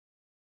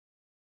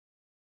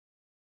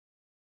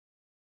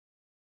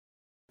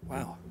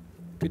Wow.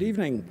 Good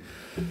evening,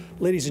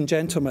 ladies and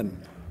gentlemen.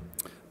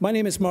 My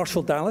name is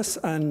Marshall Dallas,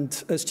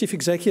 and as Chief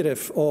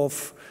Executive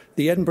of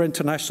the Edinburgh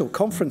International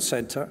Conference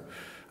Centre,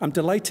 I'm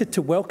delighted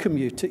to welcome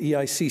you to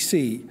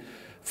EICC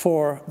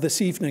for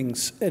this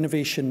evening's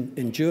Innovation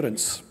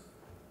Endurance.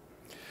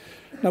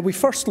 Now, we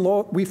first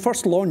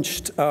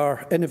launched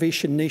our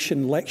Innovation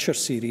Nation lecture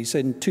series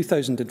in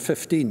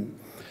 2015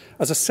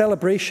 as a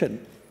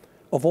celebration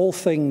of all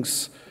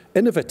things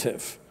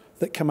innovative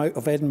that come out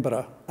of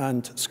Edinburgh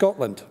and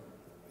Scotland,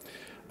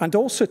 and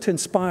also to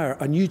inspire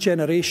a new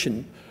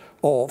generation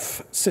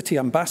of city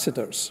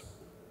ambassadors.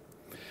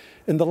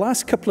 In the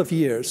last couple of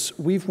years,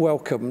 we've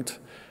welcomed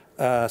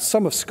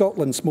some of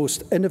Scotland's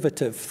most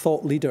innovative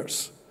thought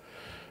leaders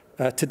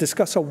to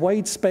discuss a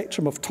wide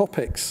spectrum of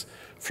topics,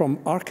 from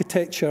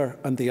architecture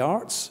and the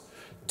arts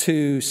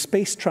to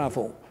space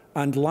travel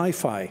and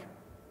Li-Fi.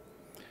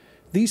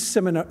 These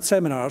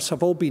seminars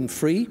have all been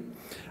free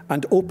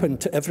and open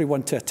to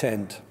everyone to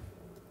attend.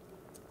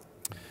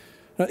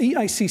 Now,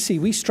 EICC,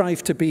 we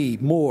strive to be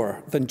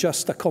more than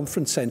just a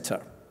conference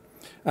centre,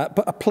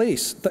 but a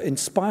place that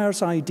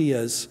inspires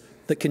ideas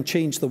that can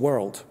change the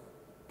world.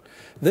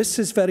 This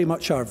is very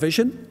much our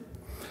vision,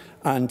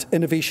 and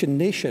Innovation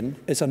Nation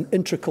is an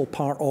integral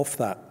part of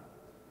that.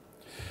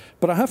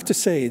 But I have to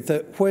say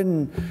that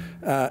when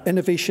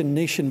Innovation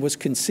Nation was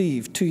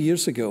conceived 2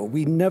 years ago,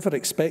 we never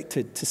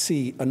expected to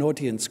see an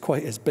audience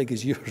quite as big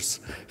as yours.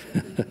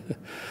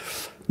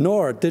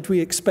 Nor did we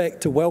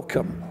expect to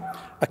welcome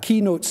a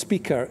keynote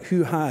speaker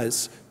who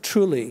has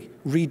truly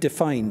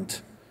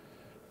redefined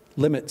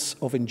limits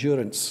of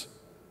endurance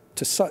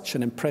to such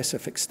an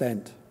impressive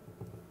extent.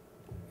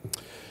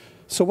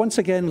 So once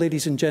again,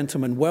 ladies and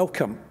gentlemen,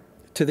 welcome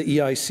to the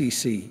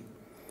EICC.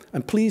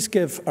 And please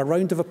give a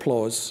round of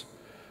applause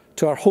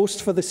to our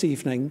host for this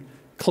evening,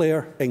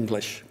 Clare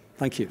English.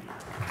 Thank you.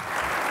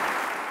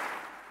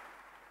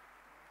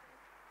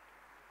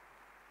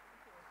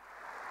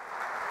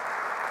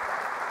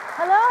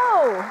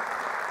 Hello.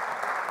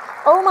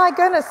 Oh my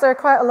goodness, there are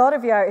quite a lot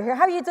of you out here.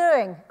 How are you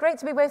doing? Great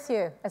to be with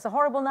you. It's a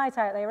horrible night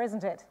out there,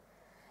 isn't it?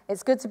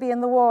 It's good to be in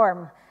the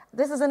warm.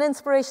 This is an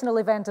inspirational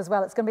event as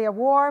well. It's going to be a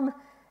warm,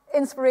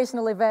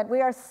 inspirational event.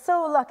 We are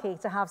so lucky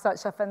to have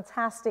such a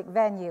fantastic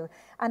venue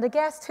and a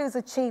guest whose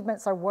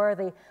achievements are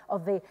worthy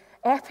of the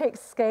epic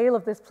scale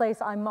of this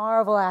place. I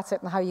marvel at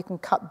it and how you can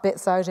cut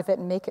bits out of it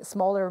and make it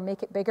smaller or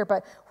make it bigger.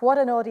 But what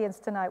an audience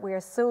tonight. We are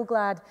so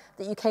glad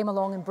that you came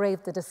along and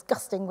braved the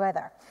disgusting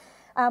weather.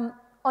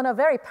 On a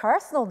very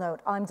personal note,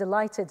 I'm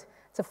delighted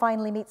to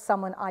finally meet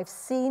someone I've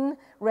seen,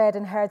 read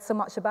and heard so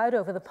much about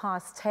over the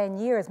past 10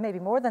 years, maybe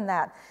more than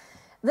that.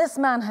 This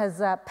man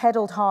has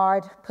pedalled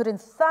hard, put in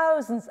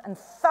thousands and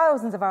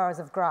thousands of hours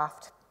of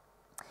graft.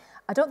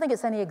 I don't think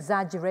it's any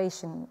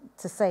exaggeration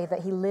to say that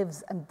he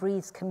lives and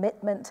breathes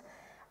commitment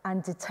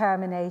and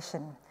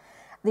determination.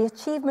 The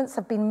achievements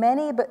have been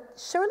many, but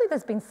surely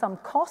there's been some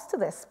cost to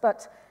this.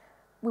 But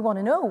we want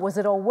to know, was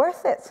it all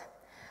worth it?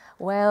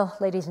 Well,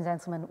 ladies and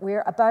gentlemen,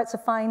 we're about to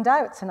find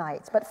out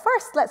tonight. But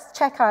first, let's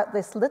check out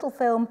this little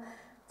film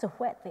to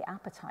whet the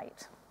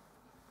appetite.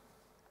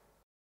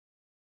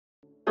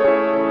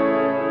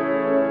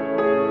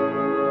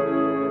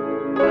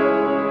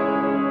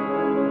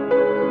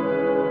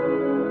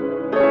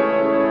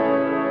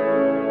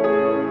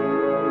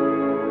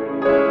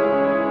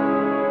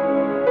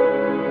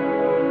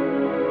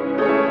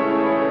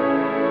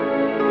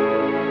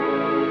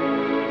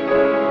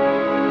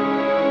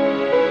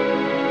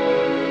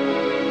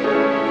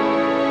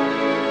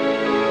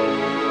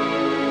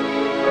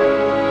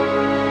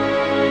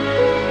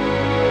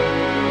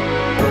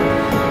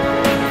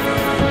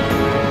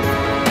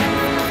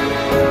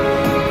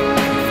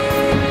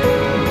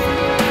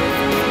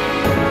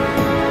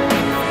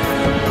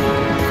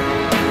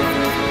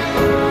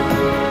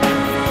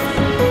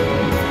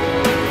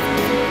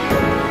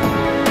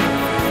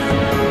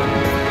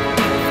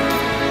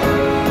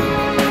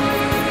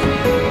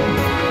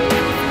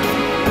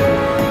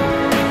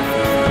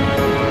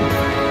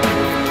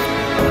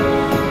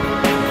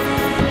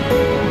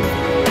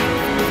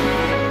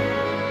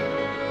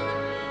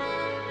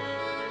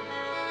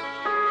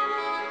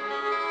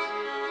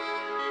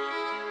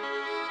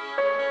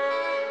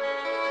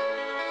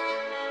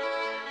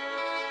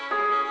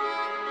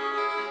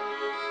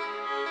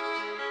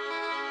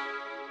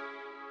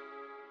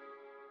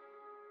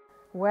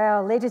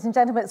 Well, ladies and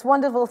gentlemen, it's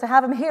wonderful to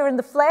have him here in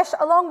the flesh,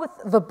 along with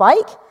the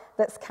bike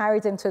that's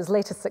carried him to his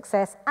latest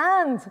success,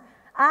 and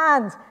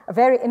a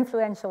very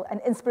influential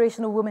and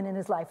inspirational woman in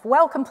his life.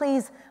 Welcome,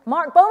 please,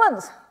 Mark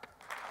Beaumont.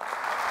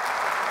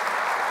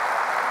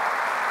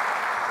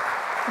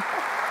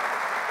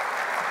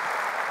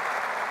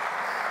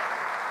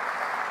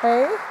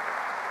 Hey,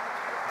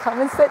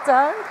 come and sit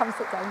down. Come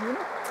sit down, you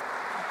know.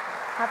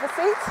 Have a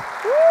seat.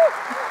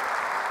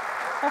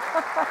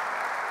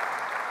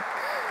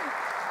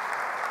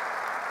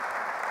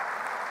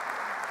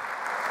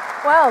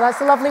 Well, that's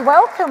a lovely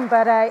welcome,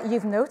 but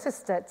you've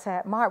noticed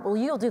that, Mark, well,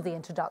 you'll do the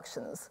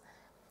introductions.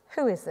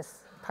 Who is this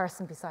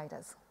person beside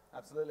us?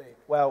 Absolutely.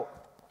 Well,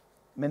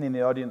 many in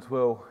the audience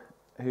will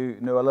who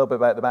know a little bit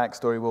about the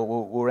backstory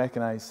will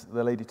recognise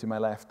the lady to my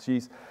left.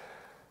 She's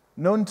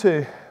known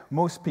to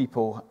most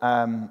people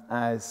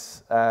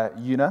as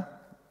Una,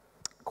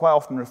 quite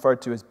often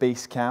referred to as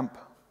Base Camp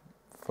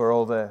for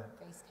all the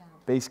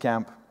Base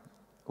Camp.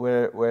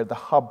 We're the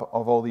hub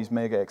of all these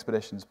mega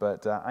expeditions,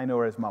 but I know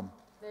her as Mum.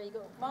 There you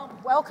go. Mum,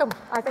 welcome.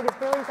 I think it's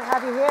brilliant to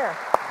have you here.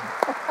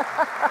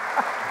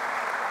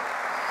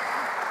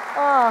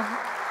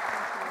 Oh.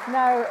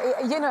 Now,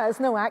 you know, it's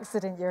no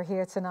accident you're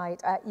here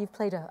tonight. You've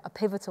played a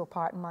pivotal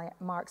part in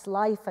Mark's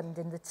life and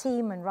in the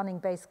team and running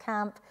Base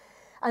Camp.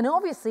 And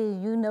obviously,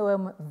 you know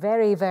him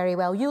very, very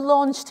well. You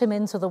launched him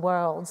into the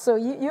world. So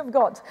you've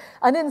got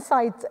an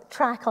inside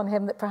track on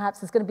him that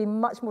perhaps is going to be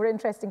much more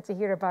interesting to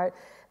hear about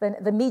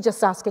than me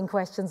just asking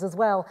questions as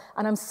well.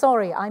 And I'm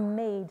sorry, I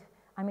made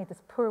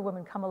this poor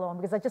woman come along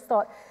because I just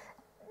thought,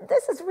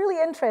 this is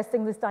really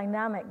interesting, this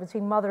dynamic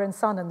between mother and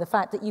son and the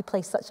fact that you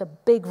play such a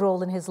big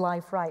role in his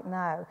life right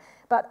now.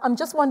 But I'm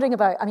just wondering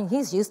about, I mean,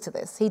 he's used to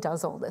this. He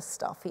does all this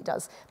stuff. He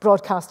does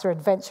broadcaster,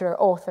 adventurer,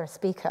 author,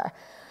 speaker.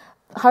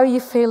 How are you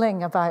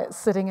feeling about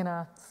sitting in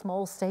a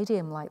small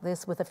stadium like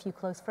this with a few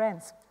close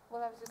friends?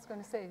 Well, I was just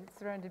going to say,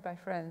 surrounded by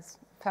friends,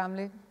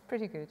 family,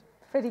 pretty good.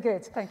 Pretty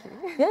good. Thank you.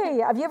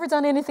 Yeah. Have you ever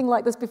done anything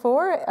like this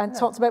before and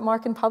talked about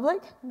Mark in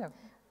public? No.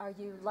 Are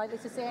you likely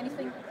to say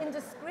anything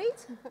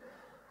indiscreet?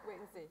 Wait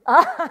and see.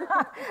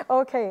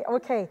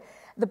 Okay.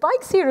 The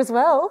bike's here as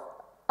well.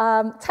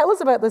 Tell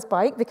us about this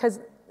bike because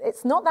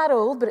it's not that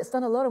old, but it's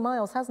done a lot of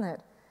miles, hasn't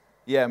it?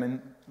 Yeah, I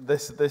mean,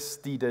 this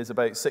steed is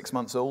about 6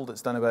 months old.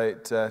 It's done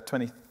about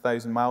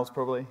 20,000 miles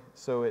probably.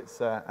 So it's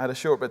had a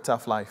short but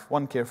tough life.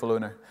 One careful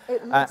owner.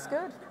 It looks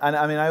good. And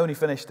I mean, I only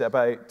finished it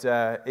about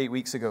 8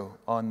 weeks ago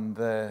on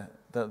the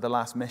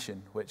last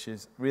mission, which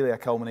is really a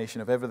culmination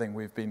of everything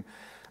we've been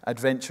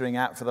adventuring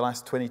at for the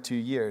last 22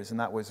 years. And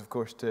that was, of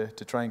course, to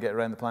try and get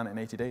around the planet in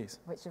 80 days.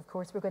 Which, of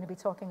course, we're going to be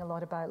talking a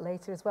lot about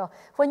later as well.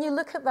 When you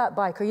look at that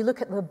bike, or you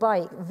look at the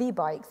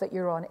bike that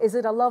you're on, is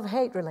it a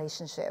love-hate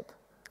relationship?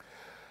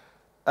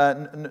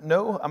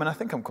 No, I mean, I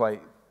think I'm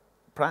quite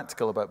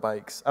practical about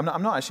bikes. I'm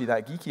not actually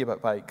that geeky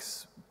about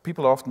bikes.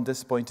 People are often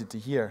disappointed to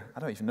hear, I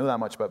don't even know that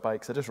much about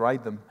bikes, I just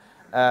ride them.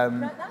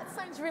 That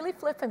sounds really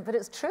flippant, but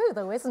it's true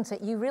though, isn't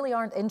it? You really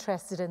aren't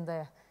interested in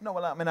the... No,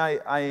 well, I mean,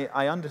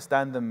 I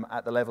understand them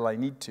at the level I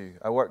need to.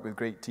 I work with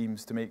great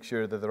teams to make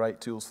sure they're the right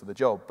tools for the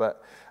job,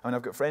 but I mean,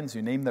 I've got friends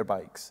who name their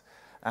bikes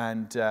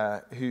and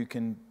who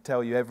can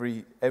tell you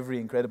every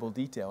incredible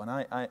detail,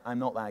 and I'm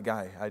not that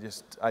guy. I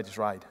just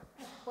ride.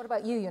 What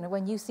about you? You know,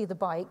 when you see the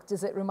bike,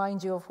 does it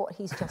remind you of what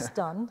he's just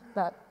done,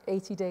 that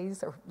 80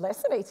 days or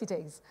less than 80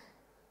 days?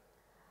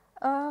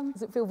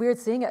 Does it feel weird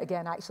seeing it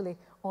again, actually,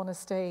 on a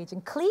stage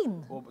and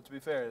clean? Well, but to be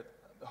fair,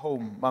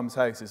 Mum's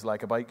house is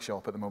like a bike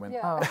shop at the moment.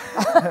 Yeah.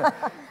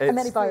 Oh. And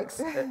many bikes.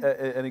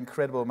 An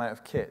incredible amount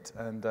of kit,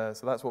 and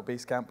so that's what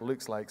Base Camp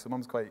looks like. So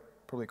Mum's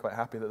probably quite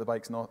happy that the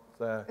bike's not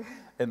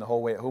in the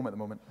hallway at home at the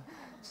moment.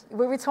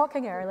 We were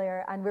talking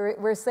earlier, and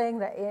we're saying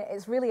that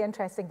it's really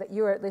interesting that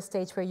you're at this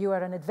stage where you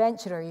are an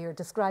adventurer, you're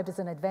described as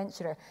an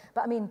adventurer.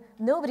 But I mean,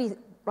 nobody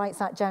writes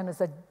that down as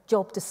a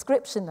job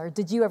description, or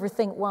did you ever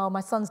think, wow,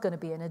 my son's going to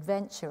be an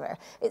adventurer?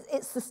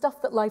 It's the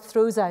stuff that life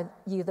throws at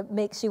you that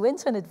makes you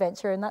into an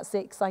adventurer, and that's the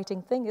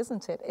exciting thing,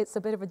 isn't it? It's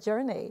a bit of a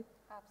journey.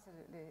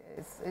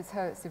 Absolutely. It's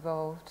how it's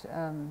evolved,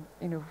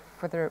 you know,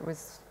 whether it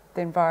was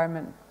the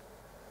environment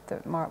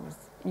that Mark was,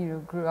 you know,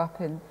 grew up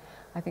in.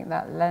 I think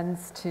that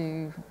lends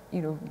to,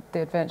 you know,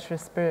 the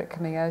adventurous spirit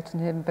coming out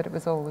in him, but it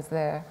was always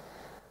there.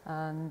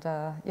 And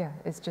yeah,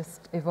 it's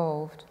just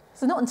evolved.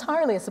 So not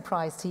entirely a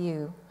surprise to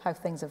you how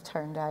things have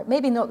turned out.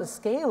 Maybe not the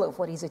scale of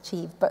what he's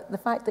achieved, but the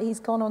fact that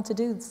he's gone on to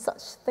do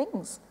such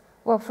things.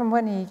 Well, from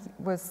when he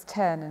was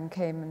 10 and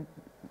came and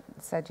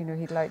said, you know,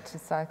 he'd like to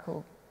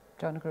cycle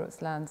John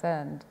O'Groats Land's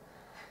End.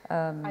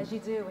 As you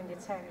do when you're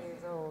 10 years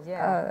old,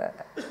 yeah.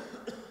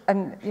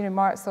 And, you know,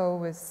 Mark's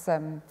always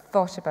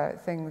thought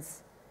about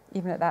things,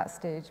 even at that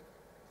stage,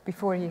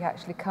 before he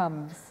actually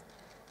comes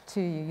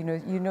to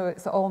you. You know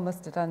it's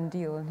almost a done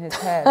deal in his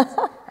head,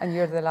 and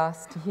you're the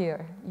last to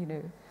hear, you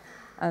know.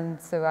 And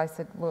so I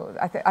said, well,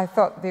 I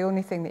thought the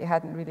only thing that he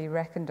hadn't really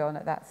reckoned on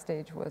at that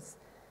stage was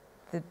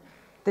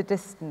the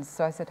distance.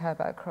 So I said, how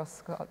about across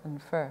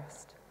Scotland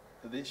first?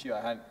 The issue,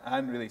 I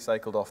hadn't really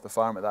cycled off the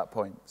farm at that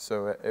point,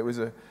 so it was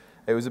a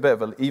bit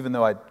of a, even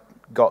though I'd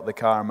got the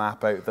car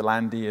map out, the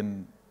landy,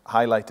 and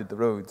highlighted the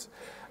roads,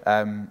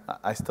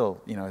 I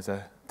still, you know, as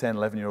a 10,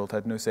 11-year-old,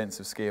 had no sense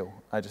of scale.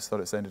 I just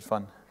thought it sounded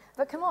fun.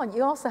 But come on,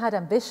 you also had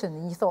ambition,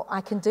 and you thought,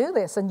 I can do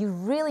this, and you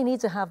really need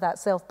to have that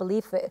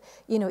self-belief that,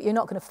 you know, you're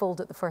not going to fold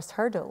at the first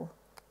hurdle.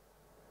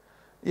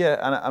 Yeah,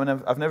 and I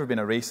mean, I've never been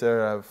a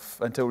racer.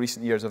 Until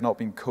recent years, I've not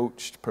been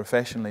coached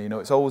professionally. You know,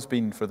 it's always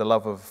been for the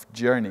love of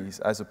journeys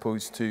as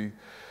opposed to,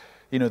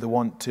 you know, the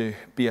want to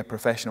be a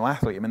professional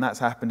athlete. I mean, that's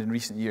happened in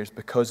recent years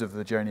because of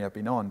the journey I've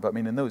been on. But I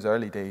mean, in those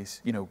early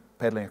days, you know,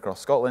 pedaling across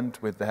Scotland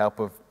with the help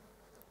of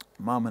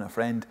Mum and a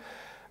friend,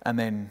 and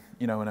then,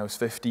 you know, when I was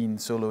 15,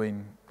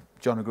 soloing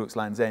John O'Groats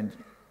Land's End,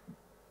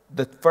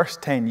 the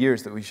first 10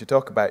 years that we should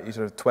talk about,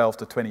 sort of 12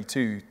 to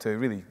 22 to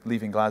really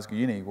leaving Glasgow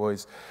Uni,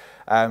 was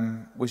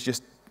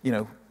just, you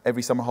know,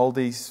 every summer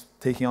holidays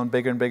taking on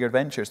bigger and bigger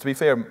adventures. To be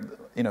fair,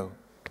 you know,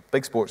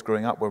 big sports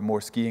growing up were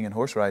more skiing and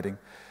horse riding.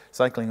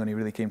 Cycling only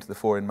really came to the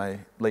fore in my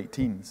late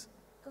teens.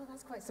 Oh,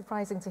 that's quite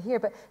surprising to hear.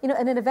 But, you know,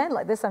 in an event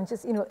like this, I'm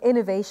just, you know,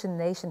 Innovation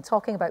Nation,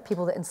 talking about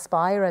people that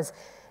inspire us.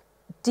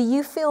 Do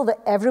you feel that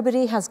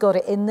everybody has got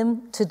it in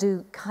them to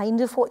do kind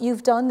of what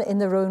you've done in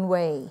their own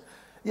way?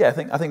 Yeah,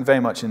 I think very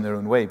much in their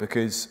own way,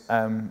 because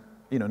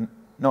you know,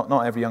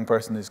 not every young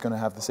person is going to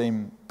have the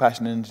same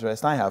passion and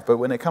interest I have. But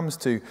when it comes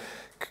to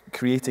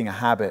creating a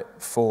habit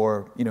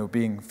for, you know,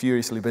 being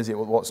furiously busy at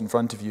what's in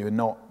front of you and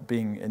not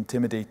being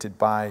intimidated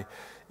by,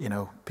 you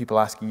know, people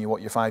asking you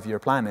what your 5-year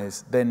plan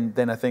is, then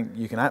I think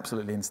you can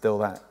absolutely instill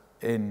that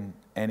in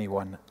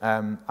anyone.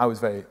 I was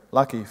very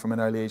lucky from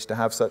an early age to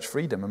have such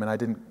freedom. I mean, I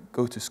didn't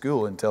go to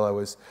school until I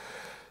was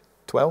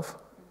 12,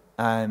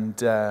 and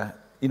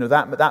you know,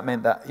 that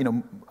meant that, you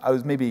know, I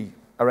was maybe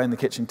around the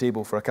kitchen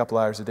table for a couple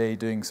hours a day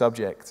doing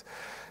subject,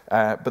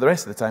 but the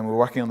rest of the time we were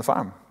working on the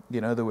farm.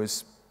 You know, there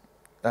was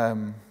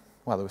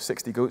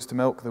 60 goats to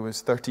milk, there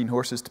was 13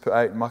 horses to put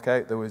out and muck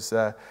out, there was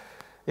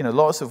you know,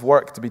 lots of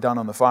work to be done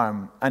on the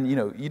farm, and you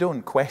know, you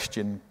don't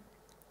question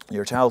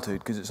your childhood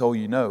because it's all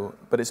you know,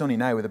 but it's only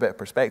now with a bit of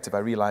perspective I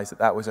realised that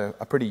that was a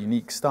pretty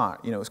unique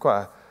start. You know, it was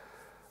quite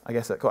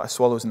a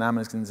swallows and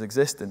Amazons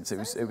existence.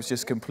 It was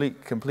just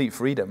complete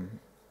freedom.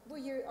 Well,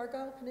 you're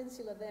Argyll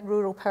Peninsula, then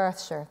rural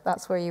Perthshire.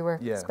 That's where you were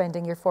Yeah.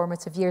 spending your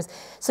formative years.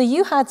 So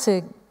you had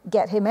to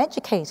get him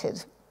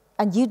educated,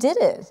 and you did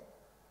it.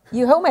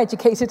 You home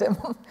educated him.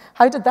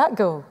 How did that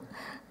go?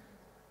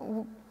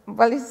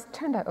 Well, he's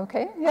turned out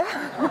okay, yeah.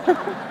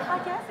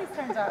 I guess he's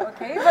turned out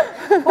okay,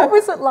 but what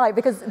was it like?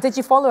 Because did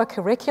you follow a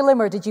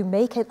curriculum or did you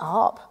make it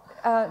up?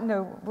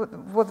 No,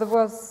 well, there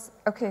was,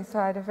 okay, so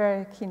I had a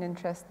very keen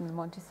interest in the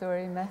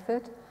Montessori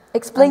method.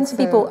 Explain to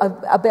people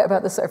a bit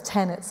about the sort of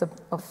tenets of...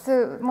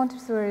 So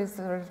Montessori is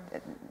sort of,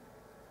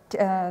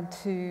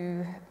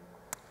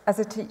 as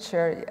a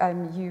teacher,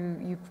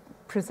 you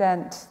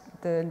present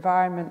the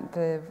environment,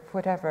 the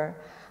whatever,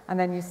 and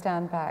then you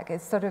stand back.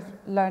 It's sort of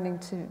learning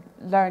to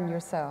learn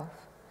yourself.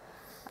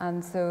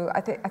 And so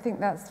I think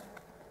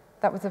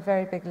that was a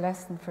very big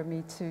lesson for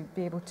me, to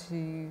be able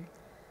to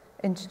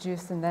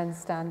introduce and then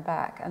stand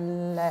back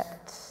and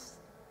let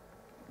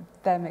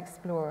them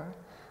explore.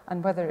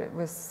 And whether it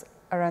was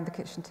around the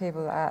kitchen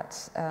table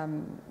at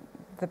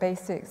the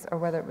basics, or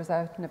whether it was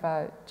out and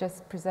about,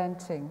 just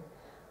presenting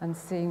and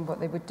seeing what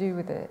they would do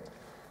with it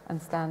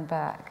and stand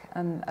back.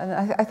 And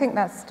I think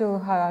that's still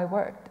how I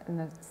worked in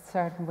a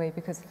certain way,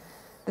 because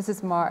this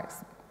is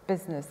Mark's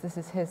business, this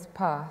is his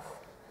path,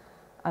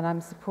 and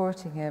I'm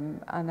supporting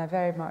him, and I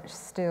very much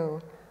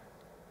still,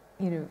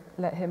 you know,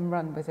 let him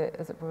run with it,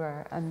 as it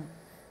were, and,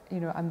 you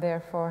know, I'm there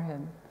for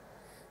him,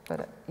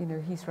 but, you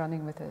know, he's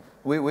running with it.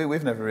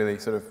 We've never really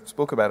sort of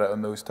spoke about it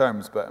on those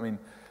terms, but I mean,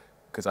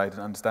 because I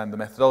didn't understand the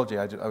methodology,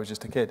 I was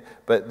just a kid.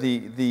 But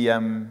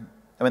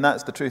I mean,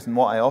 that's the truth, and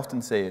what I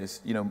often say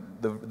is, you know,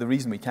 the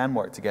reason we can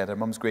work together,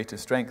 Mum's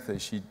greatest strength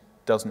is she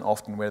doesn't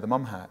often wear the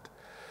mum hat,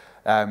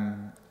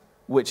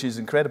 which is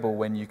incredible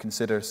when you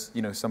consider,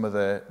 you know, some of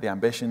the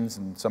ambitions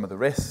and some of the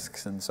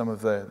risks and some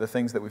of the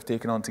things that we've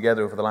taken on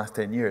together over the last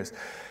 10 years.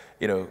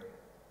 You know,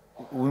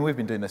 when we've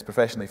been doing this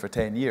professionally for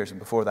 10 years, and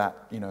before that,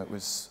 you know, it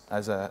was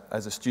as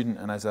a student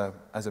and as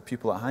a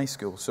pupil at high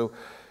school. So,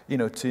 you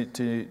know,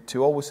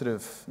 to always sort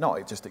of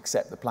not just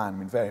accept the plan, I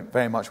mean,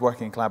 very much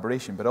working in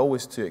collaboration, but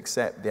always to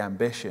accept the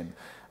ambition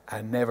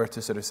and never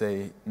to sort of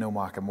say, no,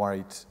 Mark, I'm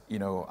worried, you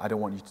know, I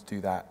don't want you to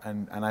do that.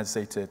 And as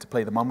I say, to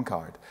play the mum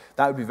card,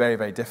 that would be very,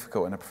 very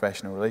difficult in a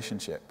professional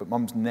relationship, but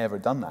Mum's never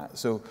done that.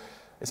 So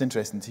it's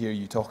interesting to hear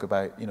you talk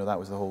about, you know, that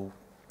was the whole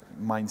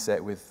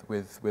mindset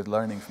with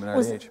learning from an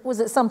early age. Was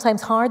it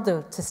sometimes hard,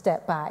 though, to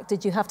step back?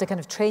 Did you have to kind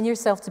of train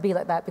yourself to be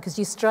like that? Because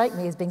you strike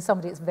me as being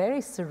somebody that's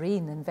very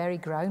serene and very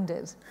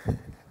grounded.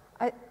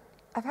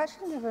 I've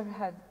actually never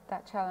had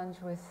that challenge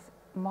with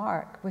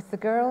Mark. With the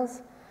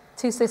girls...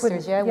 Two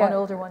sisters, yeah? One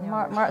older, one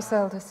younger. Mark's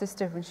elder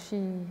sister, when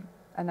she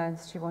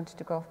announced she wanted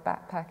to go off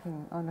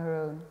backpacking on her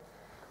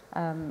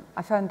own,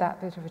 I found that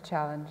a bit of a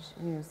challenge,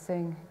 you know,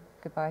 saying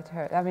goodbye to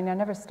her. I mean, I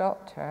never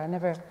stopped her.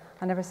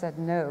 I never said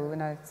no,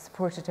 and I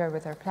supported her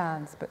with her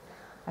plans, but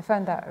I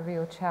found that a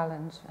real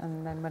challenge.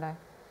 And then when I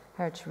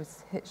heard she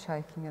was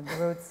hitchhiking at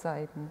the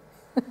roadside and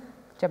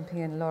jumping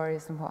in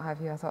lorries and what have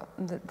you, I thought,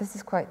 this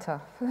is quite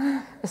tough.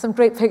 There's some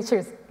great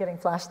pictures getting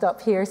flashed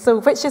up here. So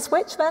which is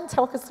which then?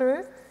 Talk us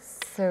through.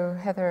 So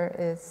Heather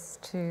is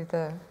to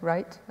the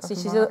right. So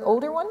she's the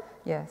older one?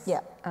 Yes.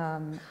 Yeah.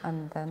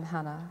 And then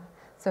Hannah.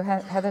 So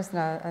Heather's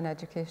now an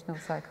educational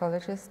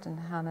psychologist, and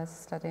Hannah's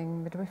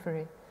studying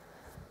midwifery.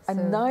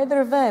 And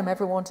neither of them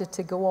ever wanted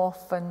to go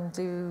off and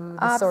do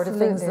the sort of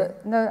things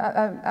that... No,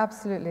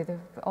 absolutely. They've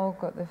all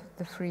got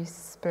the free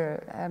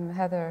spirit.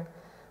 Heather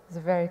was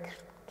a very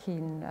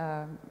keen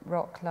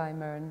rock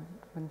climber and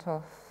went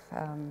off.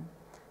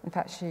 In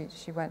fact,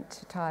 she went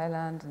to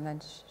Thailand, and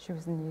then she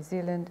was in New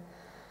Zealand.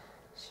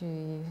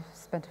 She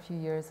spent a few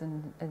years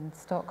in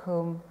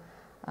Stockholm.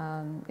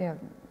 Yeah,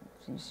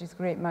 she's a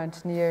great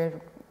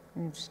mountaineer.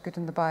 She's good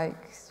on the bike.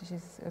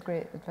 She's a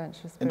great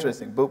adventurous spirit.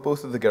 Interesting.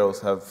 Both of the girls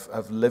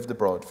have lived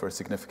abroad for a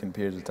significant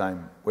period of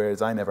time,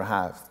 whereas I never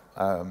have.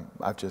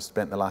 I've just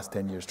spent the last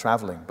 10 years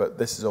traveling, but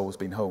this has always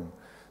been home.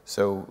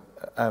 So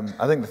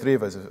I think the three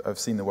of us have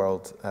seen the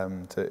world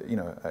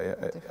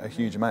to a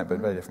huge amount, but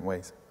in very different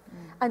ways.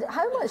 And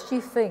how much do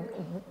you think,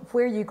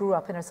 where you grew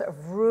up in a sort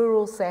of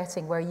rural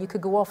setting where you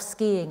could go off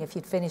skiing if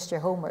you'd finished your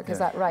homework, is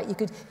that right?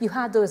 You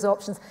had those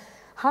options.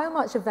 How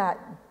much of that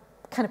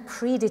kind of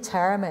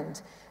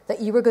predetermined that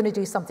you were going to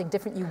do something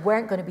different, you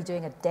weren't going to be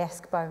doing a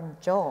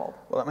desk-bound job?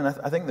 Well, I mean,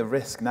 I think the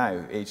risk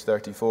now, age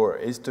 34,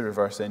 is to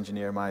reverse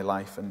engineer my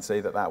life and say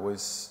that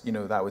was,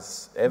 that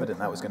was evident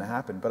that was going to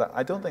happen. But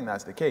I don't think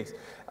that's the case.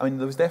 I mean,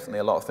 there was definitely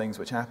a lot of things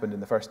which happened in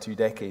the first 2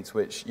 decades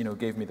which,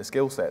 gave me the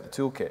skill set, the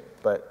toolkit.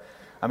 But,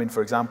 I mean,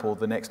 for example,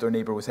 the next door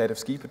neighbour was head of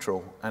ski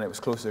patrol, and it was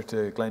closer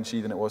to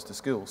Glenshee than it was to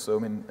school. So, I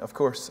mean, of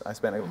course, I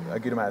spent a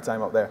good amount of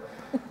time up there.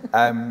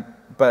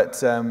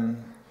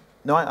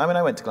 No,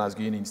 I went to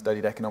Glasgow Uni and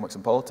studied economics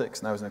and politics,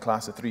 and I was in a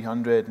class of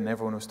 300, and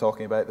everyone was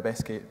talking about the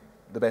best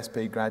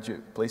paid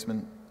graduate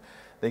placement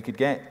they could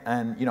get,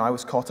 and I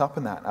was caught up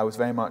in that. I was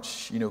very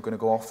much going to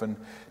go off and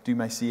do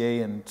my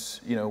CA and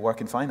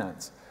work in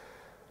finance.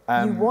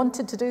 You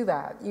wanted to do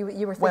that. You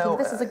were thinking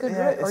this is a good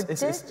route, or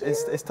did you?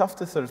 It's tough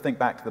to sort of think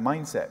back to the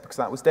mindset, because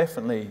that was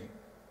definitely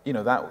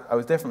I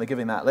was definitely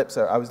giving that lip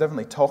service. I was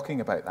definitely talking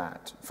about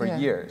that for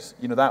years.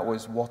 That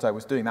was what I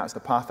was doing. That's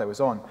the path I was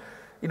on.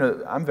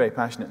 I'm very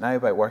passionate now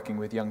about working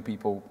with young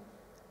people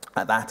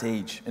at that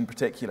age in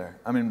particular.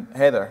 I mean,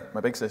 Heather,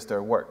 my big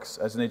sister, works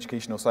as an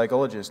educational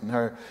psychologist, and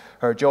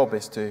her job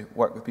is to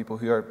work with people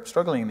who are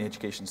struggling in the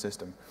education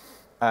system,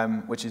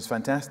 which is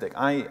fantastic.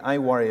 I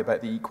worry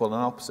about the equal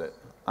and opposite.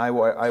 I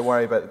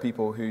worry about the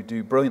people who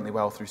do brilliantly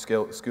well through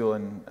school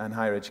and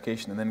higher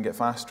education and then get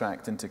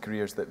fast-tracked into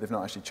careers that they've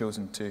not actually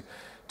chosen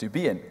to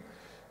be in.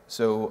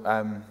 So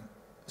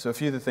a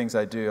few of the things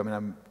I do, I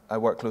mean, I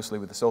work closely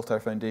with the Saltire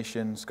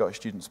Foundation, Scottish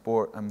Student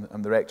Sport.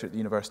 I'm the rector at the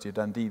University of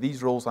Dundee.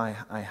 These roles I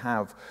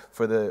have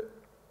for the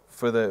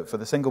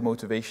single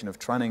motivation of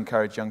trying to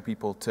encourage young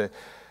people to,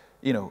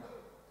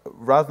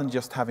 rather than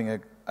just having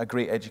a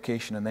great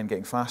education and then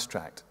getting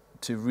fast-tracked,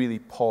 to really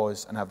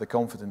pause and have the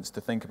confidence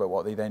to think about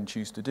what they then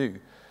choose to do.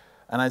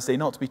 And I say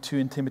not to be too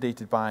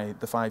intimidated by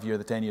the 5-year,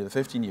 the 10-year, the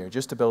 15-year,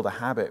 just to build a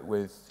habit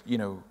with, it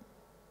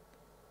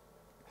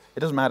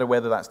doesn't matter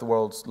whether that's the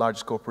world's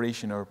largest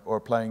corporation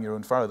or ploughing your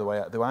own furrow the way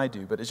I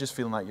do, but it's just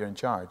feeling like you're in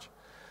charge.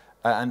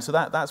 And so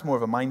that's more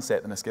of a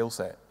mindset than a skill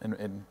set,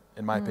 in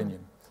my opinion.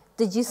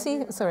 Did you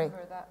see, sorry.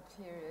 For that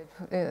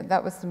period,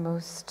 that was the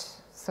most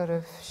sort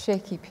of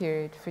shaky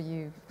period for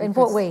you. In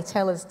what way?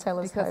 Tell us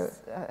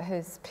because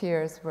his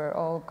peers were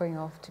all going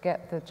off to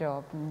get the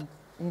job and,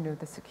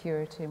 the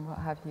security and what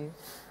have you.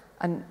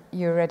 And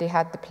you already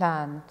had the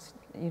plan,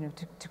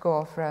 to go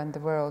off around the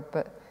world,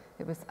 but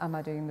it was, am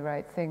I doing the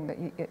right thing? That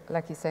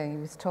like you're saying, he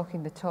was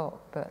talking the talk,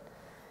 but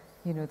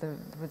there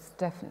was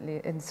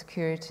definitely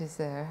insecurities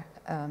there.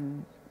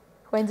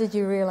 When did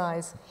you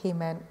realise he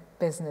meant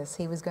business?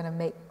 He was going to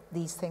make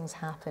these things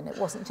happen. It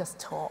wasn't just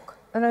talk.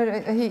 No,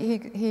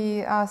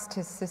 he asked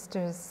his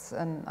sisters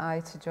and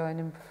I to join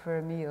him for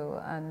a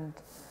meal and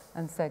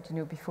said,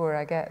 before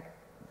I get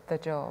the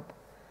job,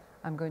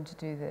 I'm going to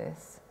do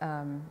this.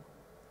 And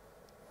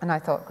I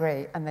thought,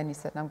 great. And then he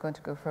said, I'm going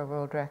to go for a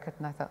world record.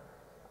 And I thought,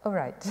 all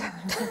right.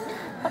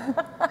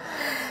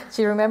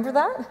 Do you remember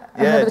that?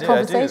 Yeah, the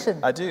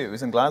conversation? I do. It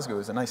was in Glasgow. It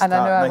was a nice And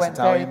I know I nice went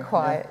Italian, very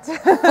quiet.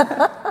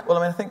 Yeah. Well,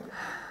 I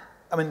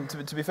mean,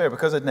 to be fair,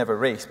 because I'd never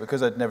raced,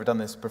 because I'd never done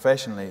this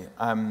professionally,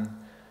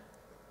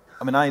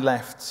 I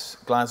left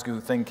Glasgow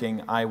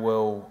thinking I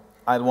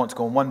want to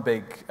go on one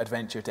big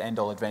adventure to end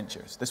all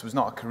adventures. This was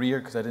not a career,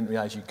 because I didn't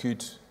realise you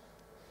could,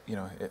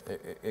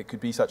 it could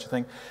be such a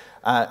thing.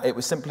 It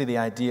was simply the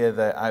idea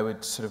that I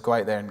would sort of go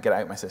out there and get it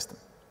out of my system.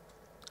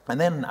 And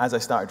then as I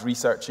started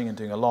researching and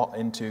doing a lot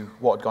into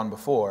what had gone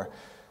before,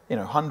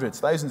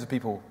 hundreds, thousands of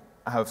people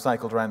have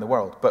cycled around the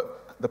world,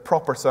 but the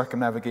proper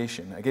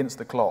circumnavigation against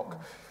the clock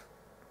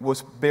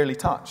was barely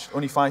touched.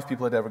 Only 5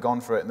 people had ever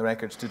gone for it, and the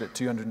record stood at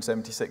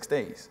 276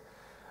 days.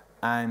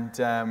 And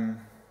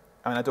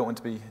I don't want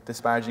to be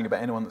disparaging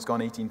about anyone that's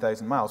gone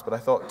 18,000 miles, but I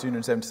thought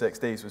 276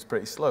 days was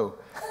pretty slow.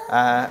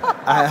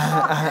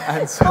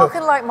 And so,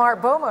 talking like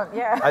Mark Beaumont,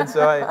 yeah. And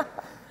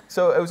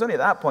so it was only at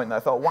that point that I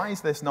thought, why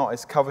is this not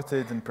as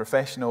coveted and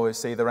professional as,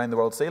 say, the round the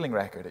world sailing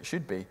record? It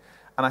should be.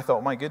 And I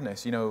thought, my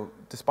goodness,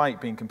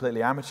 despite being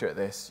completely amateur at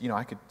this,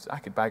 I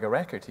could bag a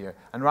record here.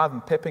 And rather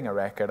than pipping a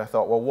record, I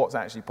thought, well, what's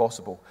actually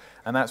possible?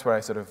 And that's where I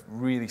sort of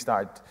really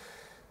started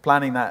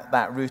planning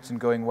that route and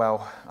going,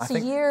 well, I think...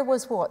 So year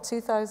was what,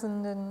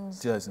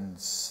 2006?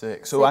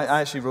 2006. So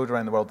I actually rode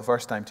around the world the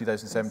first time,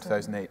 2007,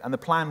 2008. And the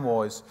plan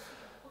was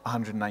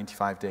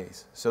 195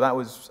 days. So that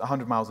was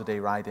 100 miles a day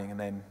riding, and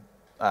then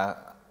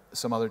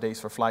some other days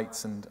for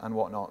flights and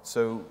whatnot.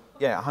 So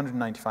yeah,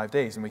 195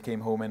 days, and we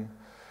came home in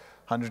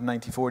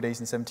 194 days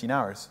and 17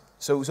 hours.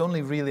 So it was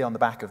only really on the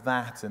back of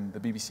that and the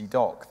BBC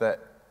doc that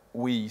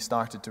we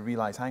started to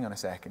realise, hang on a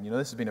second,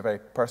 this has been a very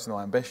personal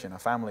ambition, a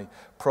family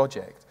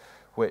project,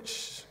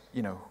 which,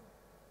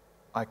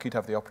 I could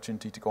have the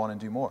opportunity to go on and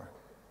do more.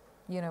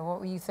 What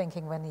were you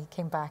thinking when he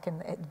came back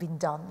and it had been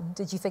done?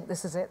 Did you think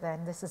this is it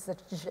then? This is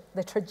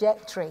the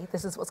trajectory?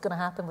 This is what's going to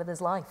happen with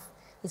his life?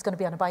 He's going to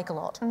be on a bike a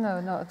lot? No,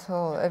 not at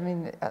all. I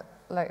mean,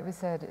 like we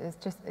said,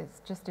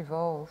 it's just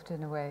evolved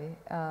in a way.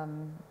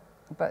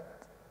 But,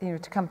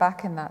 to come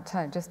back in that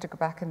time, just to go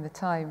back in the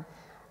time,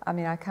 I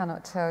mean, I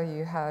cannot tell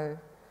you how,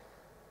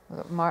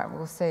 Mark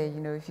will say,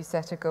 if you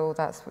set a goal,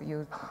 that's what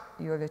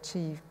you'll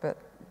achieve. But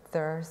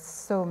there are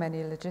so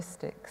many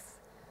logistics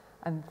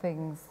and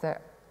things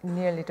that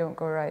nearly don't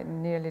go right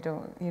and nearly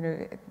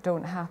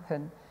don't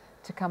happen.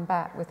 To come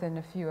back within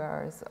a few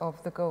hours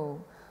of the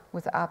goal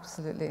was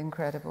absolutely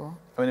incredible.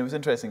 I mean, it was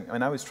interesting. I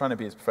mean, I was trying to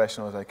be as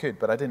professional as I could,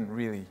 but I didn't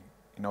really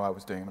know what I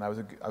was doing. I mean,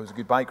 I was a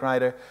good bike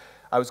rider.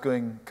 I was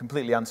going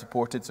completely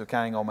unsupported, so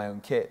carrying all my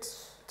own kit,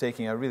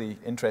 taking a really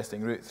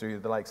interesting route through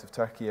the likes of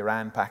Turkey,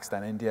 Iran,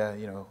 Pakistan, India,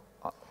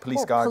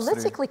 police guards.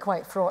 Politically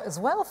quite fraught as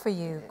well for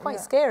you, quite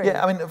scary.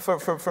 Yeah, I mean,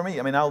 for me,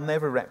 I mean, I'll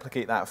never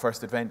replicate that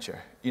first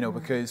adventure,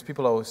 because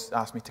people always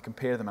ask me to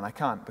compare them, and I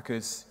can't,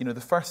 because, the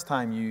first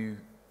time you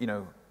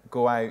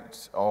go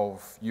out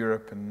of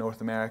Europe and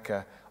North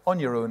America on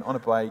your own, on a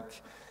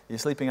bike, you're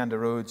sleeping under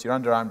roads, you're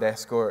under armed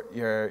escort,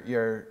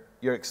 you're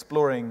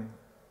exploring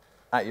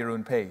at your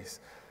own pace.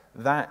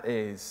 That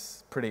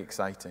is pretty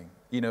exciting.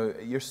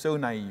 You're so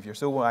naive, you're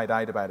so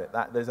wide-eyed about it.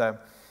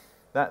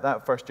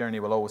 That first journey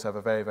will always have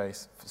a very, very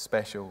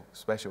special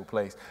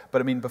place.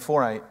 But I mean,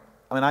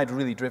 I'd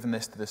really driven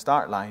this to the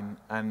start line,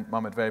 and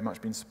Mum had very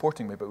much been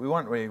supporting me, but we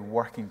weren't really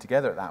working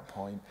together at that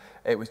point.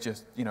 It was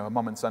just, a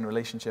mum and son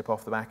relationship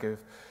off the back of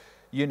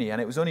uni. And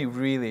it was only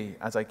really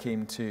as I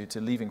came to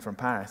leaving from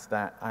Paris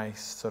that I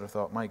sort of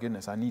thought, my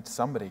goodness, I need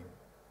somebody,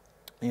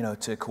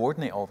 to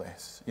coordinate all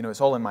this. It's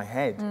all in my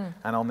head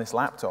and on this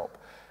laptop.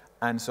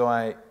 And so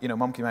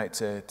Mum came out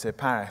to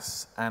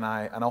Paris, and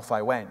off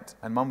I went.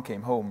 And Mum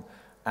came home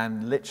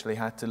and literally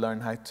had to learn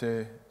how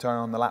to turn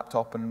on the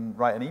laptop and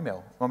write an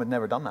email. Mum had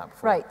never done that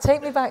before. Right,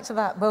 take me back to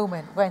that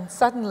moment when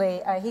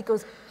suddenly he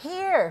goes,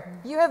 here,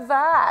 you have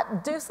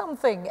that, do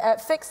something,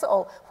 fix it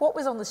all. What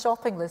was on the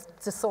shopping list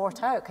to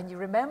sort out? Can you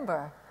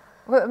remember?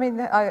 Well, I mean,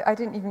 I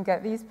didn't even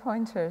get these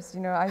pointers.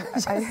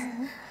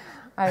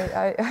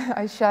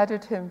 I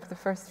shadowed him for the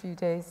first few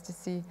days to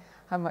see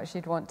how much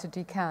he'd want to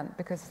decant,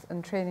 because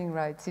on training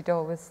rides he'd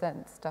always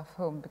sent stuff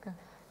home because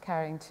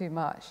carrying too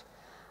much.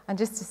 And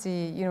just to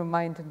see,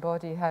 mind and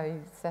body, how he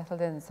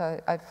settled in.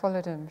 So I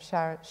followed him,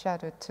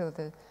 shadowed till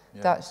the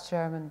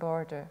Dutch-German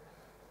border,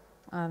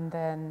 and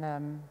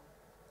then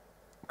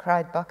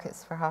cried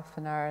buckets for half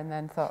an hour, and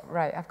then thought,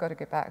 right, I've got to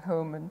get back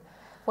home. And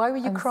why were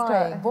you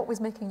crying? What was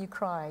making you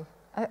cry?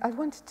 I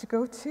wanted to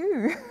go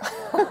too.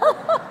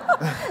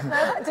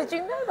 Did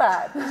you know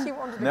that? She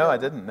wanted to go? No, I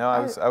didn't. No,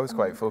 I was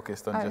quite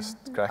focused on just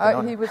cracking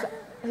on.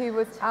 He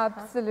was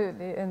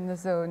absolutely in the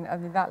zone. I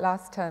mean, that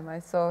last time I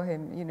saw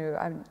him,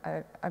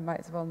 I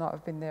might as well not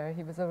have been there.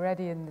 He was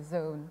already in the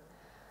zone.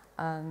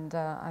 And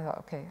I thought,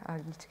 okay, I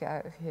need to get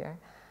out of here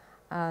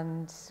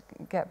and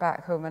get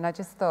back home. And I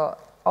just thought,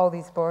 all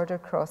these border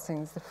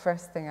crossings, the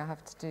first thing I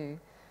have to do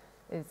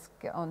is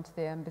get onto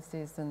the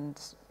embassies and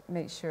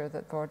make sure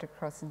that border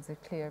crossings are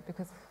clear,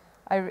 because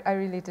I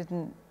really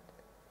didn't,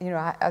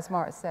 as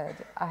Mark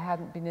said, I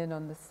hadn't been in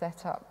on the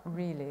setup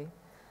really.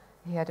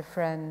 He had a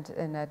friend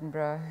in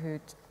Edinburgh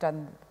who'd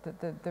done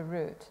the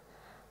route,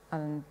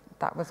 and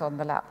that was on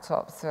the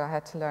laptop, so I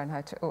had to learn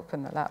how to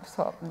open the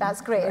laptop.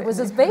 That's great. It was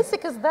as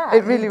basic as that.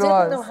 It really was. You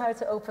didn't know how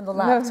to open the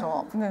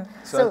laptop. No.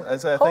 So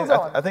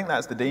I think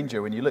that's the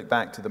danger. When you look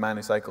back to The Man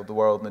Who Cycled the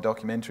World and the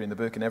documentary and the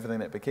book and everything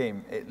that it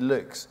became, it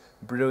looks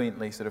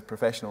brilliantly sort of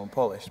professional and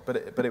polished, but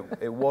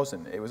it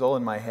wasn't. It was all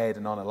in my head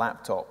and on a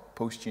laptop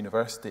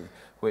post-university,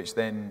 which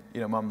then,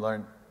 Mum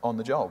learned on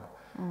the job.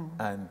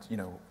 And,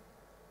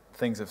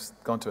 things have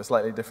gone to a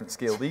slightly different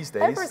scale these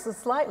days. Ever so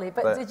slightly,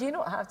 but did you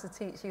not have to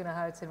teach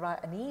how to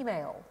write an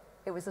email?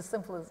 It was as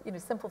simple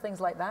as, simple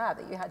things like that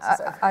you had to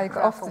sort of I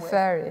got off the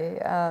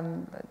ferry.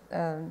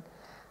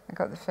 I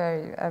got the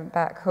ferry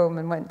back home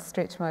and went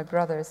straight to my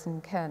brother's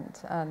in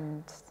Kent,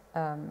 and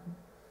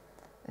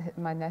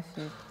my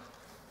nephew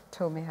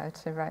told me how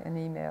to write an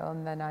email,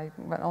 and then I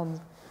went on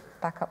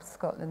back up to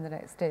Scotland the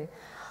next day.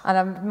 And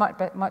I'm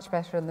much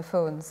better on the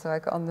phone, so I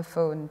got on the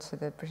phone to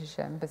the British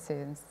Embassy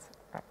and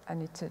I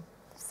need to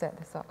set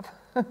this up.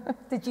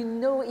 Did you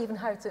know even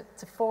how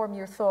to form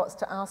your thoughts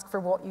to ask for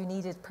what you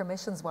needed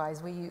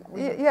permissions-wise? Were you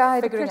yeah, I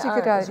had a figuring pretty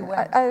it good out as you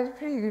went? I had a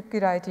pretty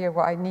good idea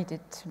what I needed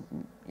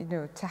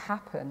to, to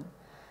happen.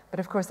 But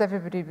of course,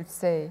 everybody would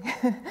say,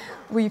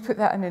 "Will you put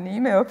that in an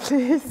email,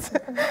 please?"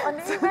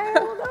 An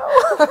email,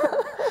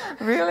 no.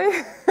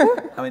 Really?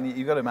 I mean,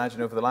 you've got to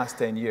imagine over the last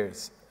 10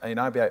 years. I mean,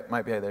 I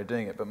might be out there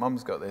doing it, but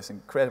Mum's got this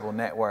incredible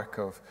network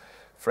of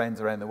friends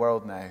around the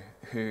world now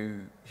who,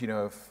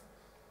 have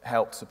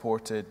helped,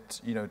 supported,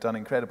 you know, done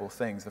incredible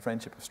things, the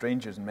friendship of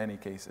strangers in many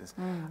cases.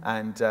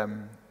 And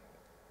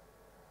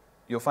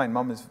you'll find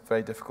Mum is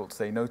very difficult to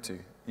say no to.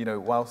 You know,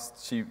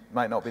 whilst she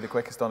might not be the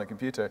quickest on a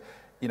computer,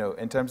 you know,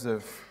 in terms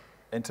of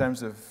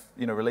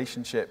you know,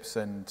 relationships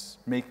and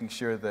making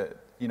sure that,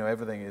 you know,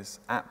 everything is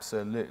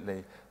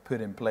absolutely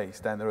put in place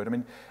down the road. I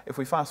mean, if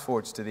we fast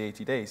forward to the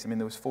 80 days, I mean,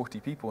 there was 40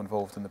 people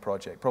involved in the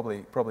project,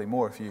 probably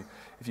more if you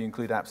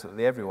include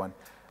absolutely everyone.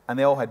 And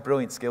they all had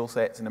brilliant skill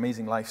sets and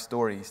amazing life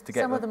stories to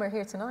get. Some of them are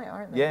here tonight,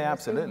 aren't they? Yeah,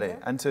 absolutely. Yeah.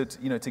 And to,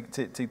 you know,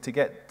 to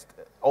get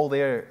all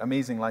their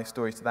amazing life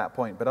stories to that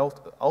point, but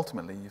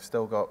ultimately you've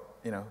still got,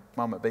 you know,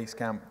 Mum at base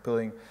camp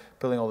pulling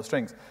all the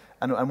strings.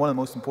 And one of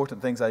the most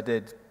important things I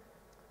did,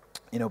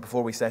 you know,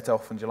 before we set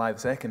off on July the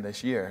 2nd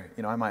this year,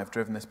 you know, I might have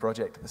driven this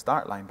project at the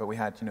start line, but we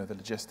had, you know, the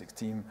logistics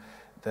team,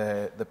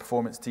 the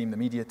performance team, the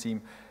media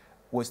team,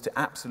 was to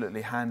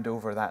absolutely hand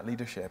over that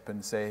leadership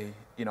and say,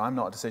 you know, I'm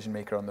not a decision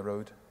maker on the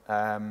road.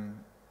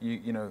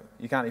 You know,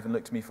 you can't even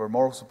look to me for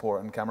moral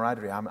support and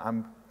camaraderie.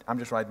 I'm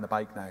just riding the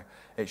bike now.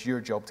 It's your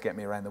job to get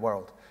me around the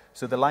world.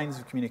 So the lines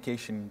of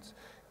communication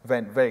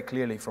went very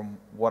clearly from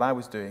what I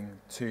was doing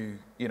to,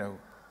 you know,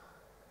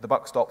 the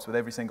buck stops with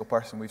every single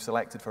person we've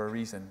selected for a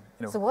reason.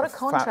 You know, so what a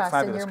contrast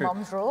in your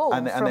mum's role.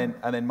 And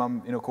then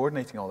Mum, you know,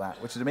 coordinating all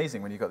that, which is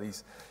amazing when you've got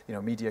these, you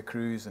know, media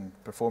crews and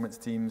performance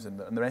teams and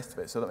the rest of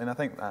it. So I mean, I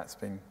think that's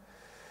been,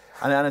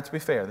 and to be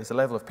fair, there's a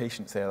level of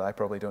patience there that I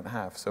probably don't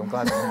have. So I'm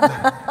glad.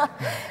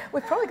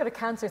 We've probably got to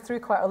canter through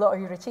quite a lot of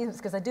your achievements,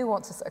 because I do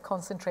want to sort of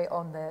concentrate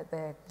on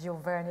the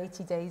Jules Verne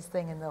 80 days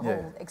thing and the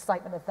whole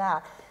excitement of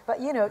that. But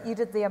you know, you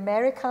did the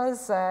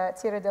Americas,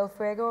 Tierra del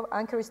Fuego,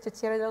 Anchorage to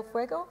Tierra del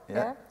Fuego.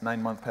 Yeah,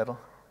 9-month pedal.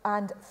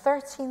 And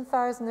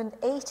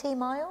 13,080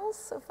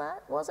 miles of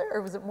that, was it?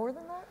 Or was it more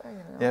than that? I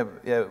don't know.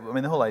 Yeah. I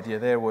mean, the whole idea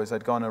there was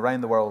I'd gone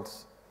around the world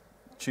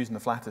choosing the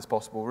flattest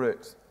possible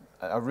route.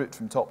 A route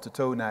from top to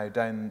toe now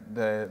down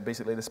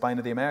basically the spine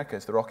of the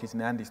Americas, the Rockies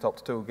and the Andes top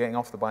to toe, getting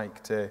off the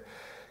bike to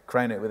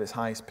crown it with its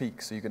highest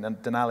peaks. So you can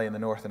Denali in the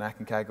north and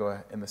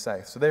Aconcagua in the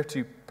south. So they're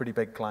two pretty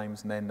big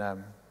climbs, and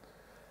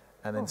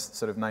then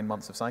sort of 9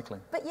 months of cycling.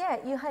 But yeah,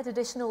 you had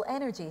additional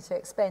energy to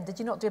expend. Did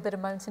you not do a bit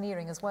of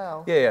mountaineering as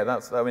well? Yeah.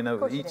 I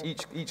mean,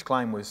 each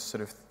climb was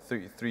sort of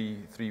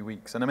three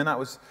weeks, and I mean that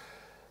was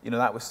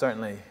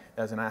certainly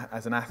as an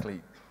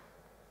athlete,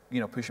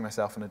 you know, pushing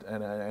myself in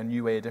a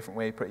new way, a different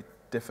way, pretty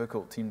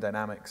difficult team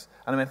dynamics.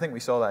 And I mean, I think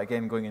we saw that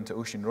again going into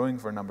ocean rowing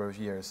for a number of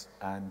years.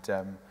 And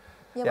well,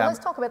 let's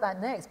talk about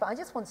that next. But I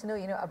just want to know,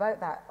 you know,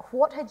 about that.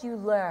 What had you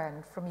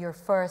learned from your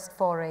first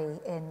foray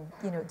in,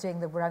 you know,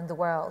 doing the around the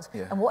world?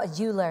 Yeah. And what had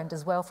you learned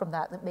as well from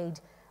that made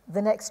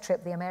the next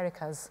trip, the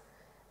Americas,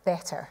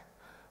 better?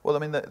 Well, I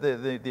mean,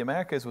 the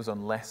Americas was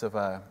on less of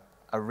a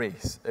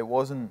race. It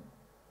wasn't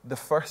the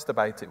first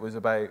about it was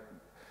about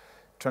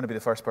trying to be the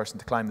first person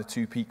to climb the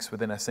 2 peaks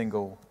within a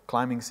single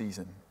climbing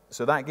season.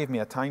 So that gave me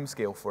a time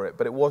scale for it,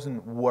 but it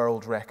wasn't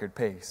world record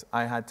pace.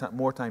 I had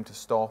more time to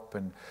stop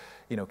and,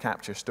 you know,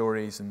 capture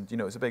stories, and, you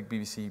know, it was a big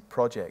BBC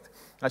project.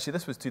 Actually,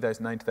 this was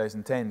 2009,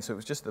 2010, so it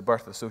was just the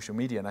birth of social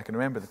media, and I can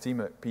remember the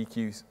team at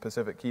PQ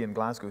Pacific Key in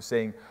Glasgow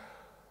saying,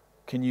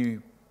 can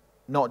you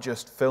not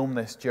just film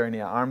this journey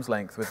at arm's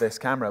length with this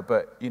camera,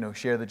 but, you know,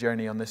 share the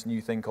journey on this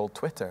new thing called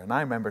Twitter? And I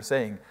remember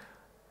saying,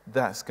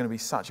 that's going to be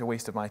such a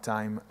waste of my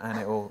time, and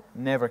it will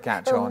never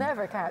catch on. It'll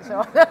never catch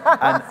on.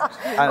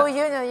 Well,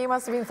 you know, you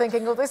must have been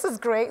thinking, oh, this is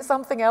great,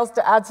 something else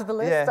to add to the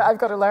list that I've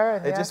got to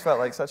learn. It just felt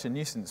like such a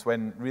nuisance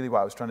when really what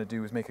I was trying to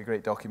do was make a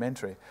great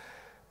documentary.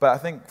 But I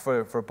think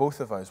for both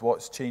of us,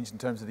 what's changed in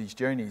terms of these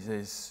journeys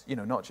is, you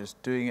know, not just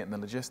doing it in the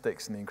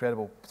logistics and the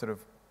incredible sort of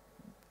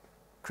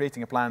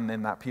creating a plan and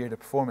then that period of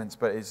performance,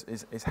 but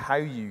is how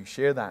you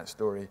share that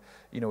story,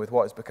 you know, with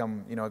what has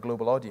become, you know, a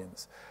global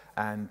audience.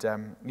 And,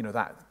 you know,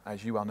 that,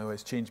 as you well know,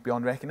 has changed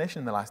beyond recognition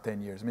in the last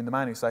 10 years. I mean, the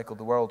man who cycled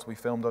the world we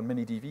filmed on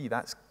mini DV,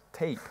 that's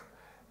tape,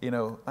 you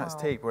know, that's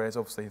tape, whereas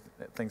obviously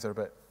things are a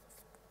bit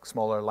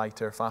smaller,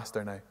 lighter,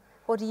 faster now.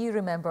 What do you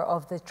remember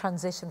of the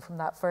transition from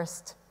that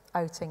first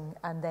outing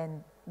and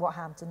then what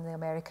happened in the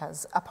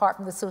Americas, apart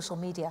from the social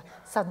media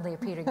suddenly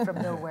appearing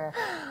from nowhere?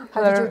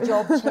 How did your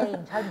job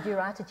change? How did your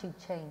attitude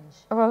change?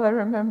 Well, I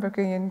remember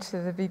going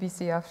into the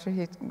BBC after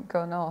he'd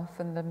gone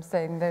off and them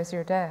saying, there's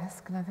your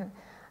desk. And I thought,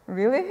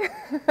 really?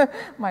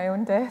 My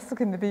own desk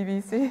in the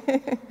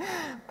BBC?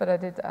 But I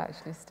did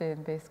actually stay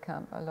in base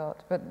camp a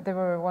lot. But they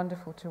were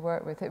wonderful to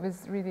work with. It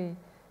was really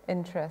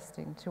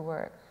interesting to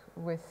work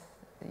with,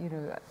 you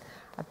know,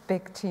 a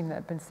big team that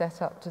had been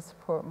set up to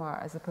support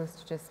Mark as opposed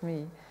to just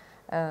me.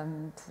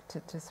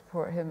 To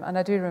support him. And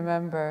I do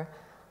remember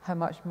how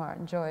much Mark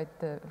enjoyed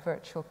the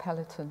virtual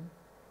peloton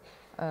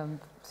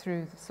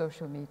through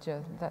social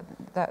media.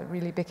 That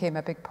really became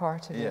a big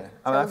part of it.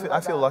 I mean, I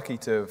feel lucky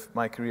to have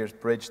my career's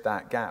bridged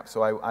that gap.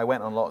 So I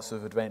went on lots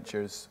of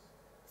adventures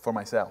for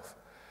myself.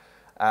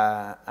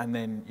 and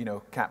then, you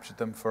know, captured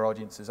them for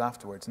audiences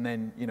afterwards. And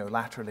then, you know,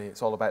 laterally,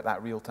 it's all about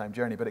that real-time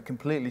journey, but it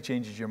completely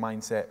changes your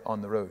mindset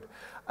on the road.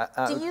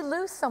 Do you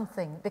lose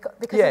something? Because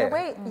yeah. in a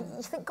way,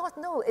 you think, God,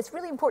 no, it's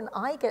really important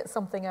I get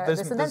something out of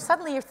this. And then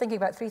suddenly you're thinking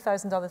about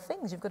 3,000 other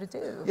things you've got to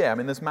do. Yeah, I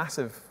mean, there's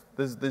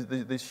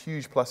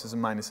huge pluses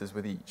and minuses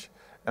with each.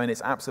 I mean,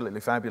 it's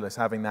absolutely fabulous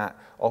having that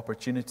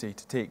opportunity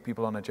to take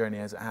people on a journey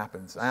as it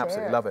happens. I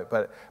absolutely love it.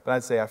 But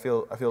I'd say I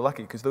feel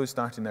lucky, because those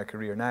starting their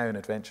career now in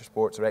adventure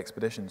sports or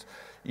expeditions,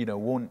 you know,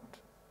 won't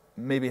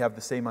maybe have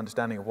the same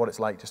understanding of what it's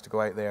like just to go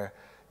out there,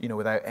 you know,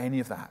 without any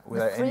of that,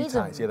 without any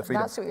ties. Yeah, the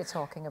freedom. That's what you're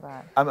talking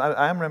about.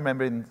 I am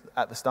remembering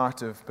at the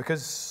start of,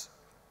 because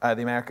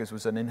the Americas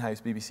was an in-house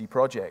BBC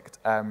project,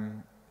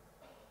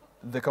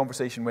 the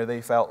conversation where they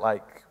felt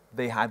like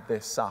they had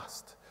this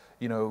sussed.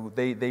 You know,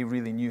 they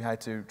really knew how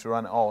to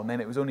run it all. And then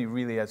it was only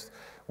really as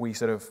we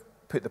sort of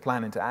put the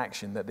plan into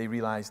action that they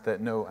realized that,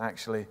 no,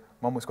 actually,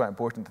 Mum was quite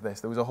important to this.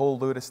 There was a whole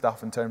load of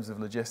stuff in terms of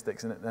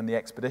logistics and the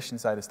expedition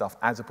side of stuff,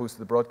 as opposed to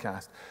the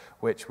broadcast,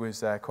 which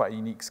was quite a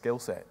unique skill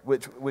set,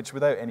 which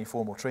without any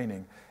formal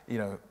training, you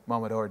know,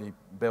 Mum had already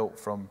built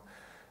from,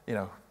 you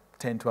know,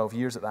 10, 12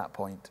 years at that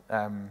point.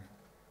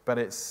 But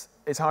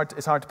it's hard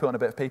to put on a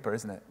bit of paper,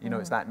 isn't it? You know,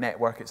 it's that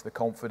network, it's the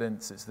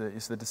confidence, it's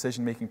the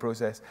decision-making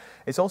process.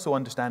 It's also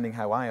understanding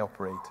how I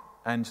operate,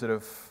 and sort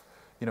of,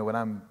 you know, when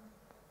I'm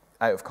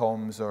out of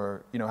comms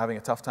or, you know, having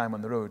a tough time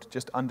on the road,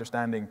 just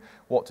understanding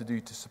what to do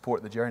to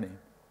support the journey.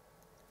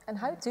 And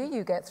how do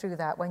you get through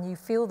that when you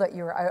feel that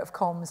you're out of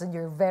comms and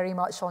you're very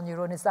much on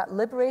your own? Is that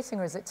liberating,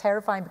 or is it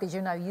terrifying because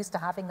you're now used to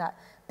having that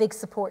big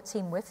support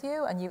team with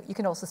you, and you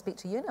can also speak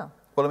to Una?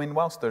 Well, I mean,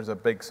 whilst there's a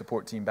big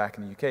support team back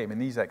in the UK, I mean,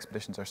 these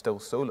expeditions are still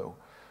solo.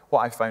 What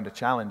I found a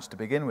challenge to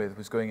begin with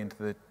was going into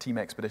the team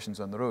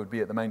expeditions on the road, be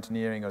it the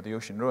mountaineering or the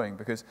ocean rowing,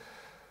 because,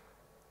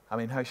 I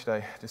mean, how should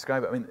I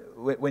describe it? I mean,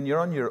 when you're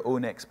on your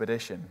own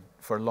expedition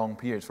for long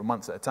periods, for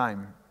months at a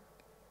time,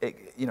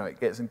 you know, it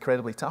gets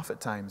incredibly tough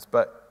at times,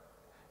 but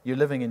you're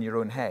living in your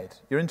own head.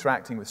 You're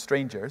interacting with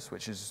strangers,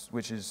 which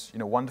is you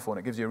know, wonderful, and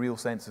it gives you a real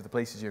sense of the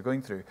places you're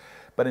going through.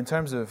 But in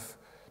terms of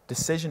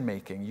decision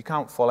making, you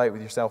can't fall out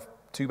with yourself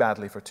too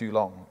badly for too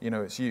long. You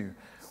know, it's you.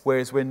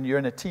 Whereas when you're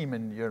in a team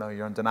and, you know,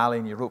 you're on Denali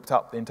and you're roped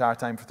up the entire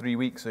time for 3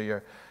 weeks, or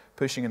you're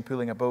pushing and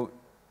pulling a boat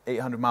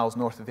 800 miles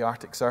north of the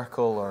Arctic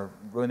Circle, or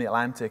rowing the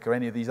Atlantic, or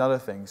any of these other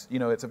things, you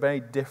know, it's a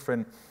very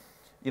different,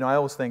 you know, I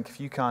always think if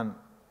you can't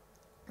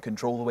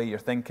control the way you're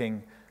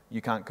thinking,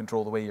 you can't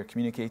control the way you're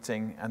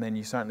communicating, and then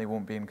you certainly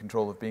won't be in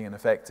control of being an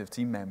effective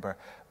team member.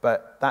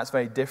 But that's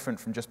very different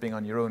from just being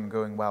on your own and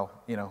going, well,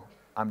 you know,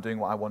 I'm doing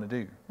what I want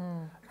to do.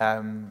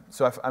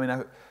 So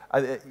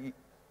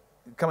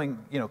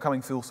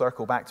coming full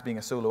circle back to being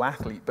a solo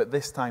athlete, but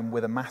this time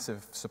with a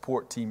massive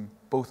support team,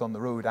 both on the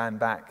road and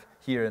back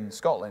here in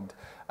Scotland,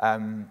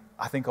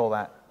 I think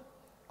all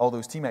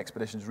those team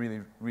expeditions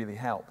really, really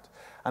helped.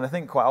 And I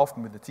think quite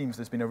often with the teams,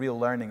 there's been a real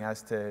learning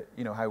as to,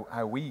 you know,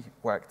 how we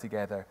work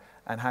together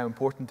and how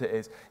important it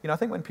is. You know, I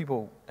think when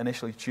people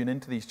initially tune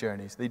into these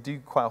journeys, they do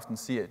quite often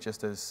see it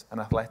just as an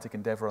athletic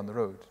endeavor on the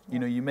road. You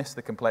know, you miss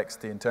the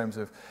complexity in terms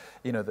of,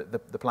 you know,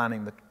 the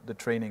planning, the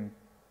training.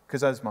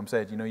 Because as Mum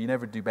said, you know, you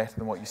never do better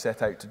than what you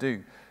set out to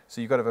do.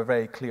 So you've got to have a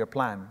very clear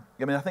plan.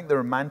 I mean, I think the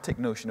romantic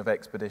notion of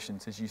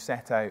expeditions is you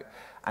set out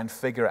and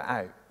figure it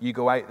out. You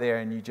go out there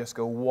and you just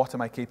go, what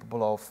am I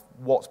capable of?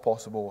 What's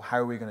possible? How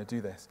are we going to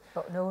do this?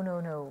 But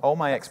no. All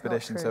my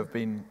expeditions have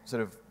been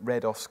sort of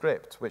read off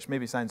script, which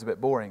maybe sounds a bit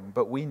boring,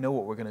 but we know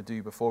what we're going to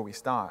do before we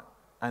start.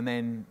 And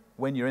then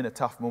when you're in a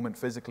tough moment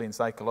physically and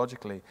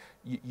psychologically,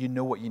 you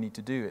know what you need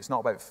to do. It's not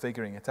about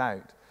figuring it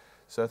out.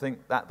 So I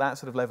think that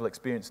sort of level of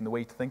experience and the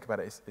way to think about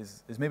it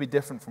is maybe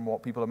different from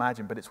what people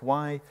imagine, but it's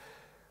why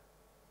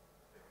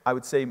I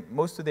would say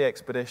most of the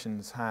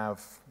expeditions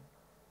have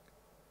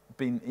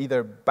been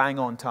either bang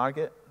on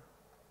target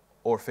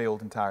or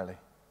failed entirely.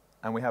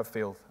 And we have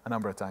failed a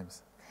number of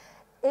times.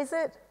 Is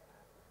it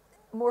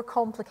more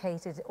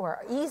complicated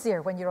or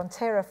easier when you're on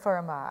terra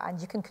firma and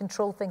you can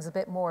control things a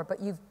bit more, but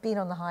you've been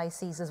on the high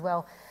seas as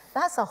well?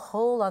 That's a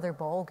whole other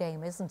ball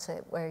game, isn't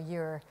it, where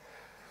you're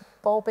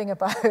bobbing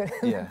about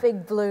in the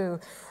big blue.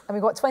 I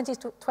mean,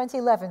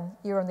 2011,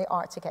 you were on the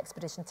Arctic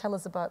expedition. Tell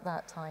us about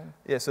that time.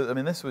 Yeah, so, I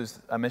mean, this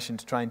was a mission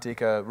to try and take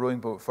a rowing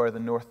boat further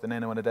north than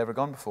anyone had ever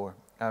gone before.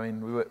 I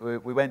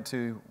mean, we went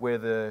to where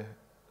the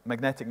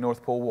magnetic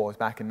North Pole was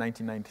back in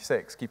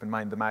 1996. Keep in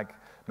mind the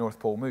North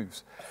Pole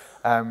moves.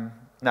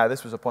 Now,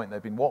 this was a point that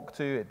had been walked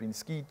to, it had been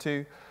skied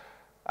to.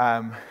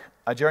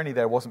 A journey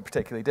there wasn't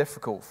particularly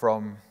difficult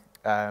from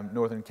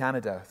northern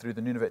Canada through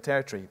the Nunavut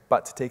territory,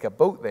 but to take a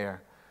boat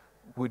there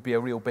would be a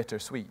real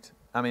bittersweet.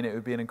 I mean, it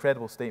would be an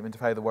incredible statement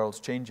of how the world's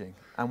changing.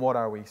 And what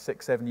are we,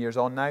 6, 7 years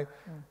on now?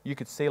 You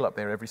could sail up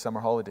there every summer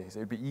holidays. It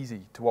would be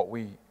easy to what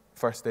we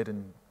first did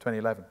in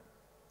 2011.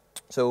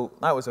 So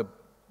that was a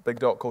big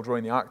doc called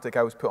Rowing the Arctic.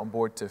 I was put on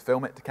board to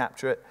film it, to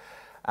capture it.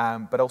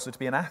 but also to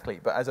be an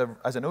athlete. But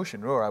as an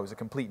ocean rower, I was a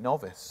complete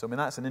novice. So I mean,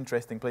 that's an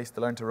interesting place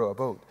to learn to row a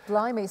boat.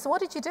 Blimey! So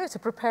what did you do to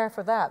prepare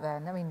for that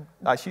then? I mean,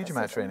 a huge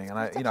amount of training, and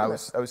I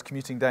was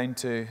commuting down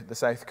to the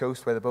south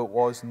coast where the boat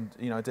was, and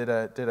I did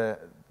a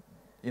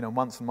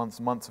months and months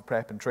and months of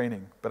prep and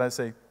training. But as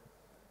I say,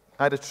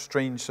 I had a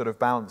strange sort of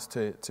balance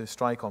to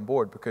strike on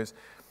board, because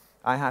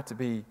I had to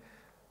be,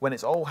 when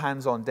it's all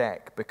hands on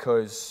deck,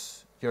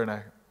 because you're in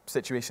a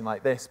situation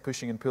like this,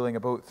 pushing and pulling a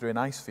boat through an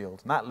ice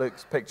field, and that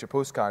looks picture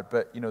postcard,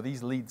 but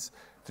these leads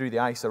through the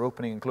ice are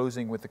opening and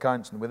closing with the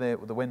currents and with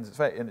the winds.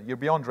 And you're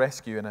beyond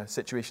rescue in a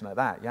situation like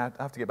that. You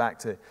have to get back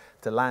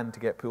to land to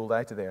get pulled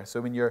out of there.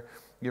 So when you're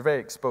very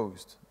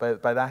exposed.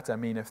 By that I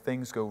mean, if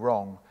things go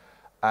wrong,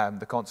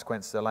 the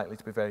consequences are likely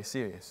to be very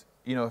serious.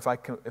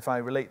 If I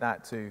relate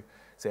that to,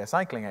 say, a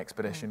cycling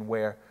expedition,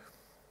 where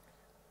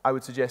I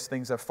would suggest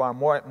things are far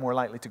more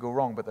likely to go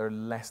wrong, but they're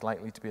less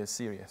likely to be as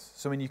serious.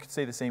 So I mean, you could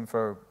say the same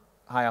for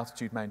high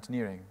altitude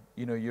mountaineering.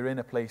 You're in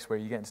a place where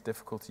you get into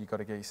difficulty, you've got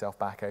to get yourself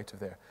back out of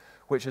there,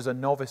 which is a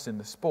novice in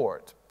the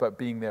sport, but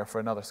being there for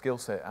another skill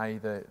set, i.e.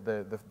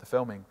 the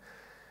filming,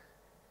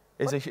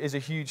 is a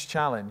huge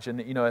challenge.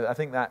 And I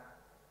think that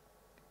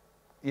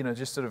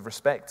just sort of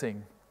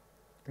respecting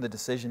the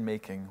decision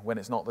making when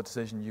it's not the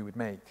decision you would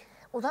make.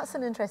 Well, that's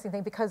an interesting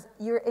thing, because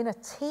you're in a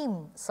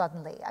team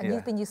suddenly, and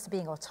you've been used to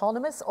being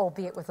autonomous,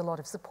 albeit with a lot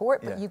of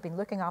support, but you've been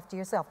looking after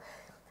yourself.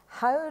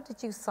 How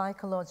did you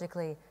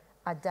psychologically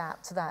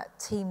adapt to that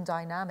team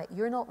dynamic?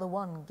 You're not the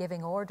one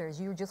giving orders,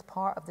 you're just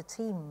part of the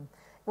team.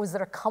 Was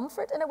there a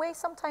comfort in a way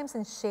sometimes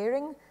in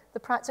sharing the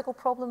practical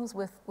problems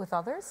with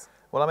others?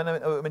 Well,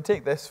 I mean,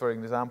 take this for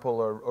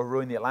example, or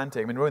rowing the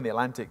Atlantic. I mean, rowing the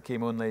Atlantic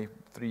came only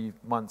 3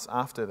 months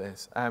after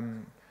this.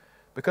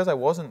 Because I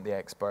wasn't the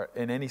expert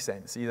in any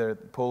sense, either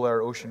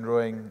polar, ocean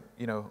rowing,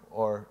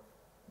 or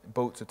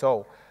boats at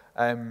all,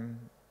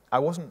 I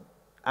wasn't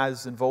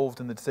as involved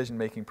in the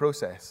decision-making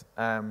process.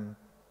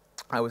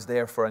 I was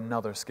there for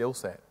another skill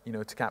set,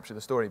 to capture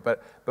the story.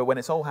 But when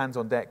it's all hands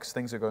on deck, 'cause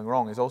things are going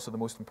wrong, is also the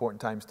most important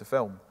times to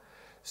film.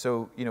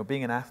 So,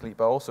 being an athlete,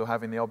 but also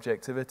having the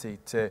objectivity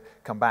to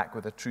come back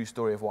with a true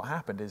story of what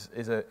happened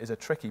is a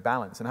tricky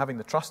balance. And having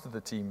the trust of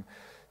the team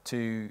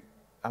to,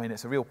 I mean,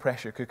 it's a real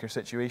pressure cooker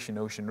situation,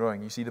 ocean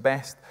rowing. You see the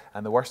best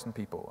and the worst in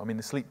people. I mean,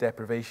 the sleep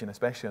deprivation,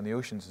 especially on the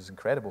oceans, is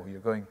incredible. You're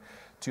going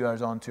 2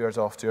 hours on, 2 hours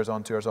off, 2 hours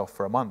on, 2 hours off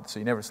for a month, so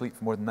you never sleep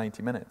for more than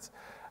 90 minutes.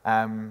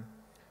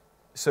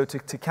 So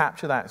to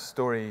capture that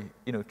story,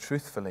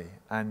 truthfully,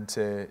 and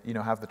to,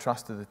 have the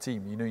trust of the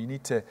team, you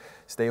need to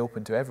stay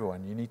open to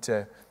everyone. You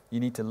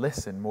need to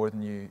listen more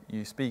than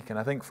you speak. And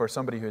I think for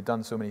somebody who had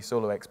done so many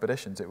solo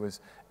expeditions, it was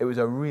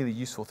a really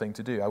useful thing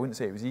to do. I wouldn't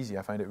say it was easy.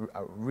 I found it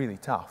really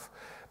tough.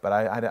 But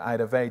I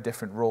had a very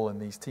different role in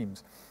these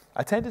teams.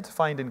 I tended to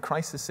find in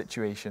crisis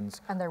situations...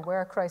 And there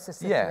were crisis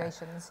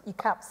situations. You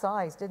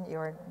capsized, didn't you?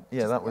 Or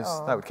yeah, that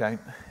would count,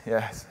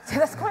 yes. So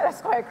that's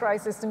quite a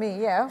crisis to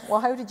me, yeah. Well,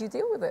 how did you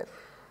deal with it?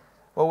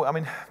 Well, I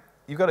mean,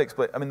 you've got to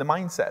explain... I mean, the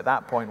mindset at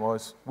that point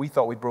was, we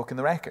thought we'd broken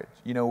the record.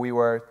 We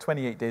were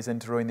 28 days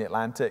into rowing the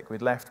Atlantic.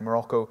 We'd left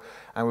Morocco,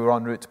 and we were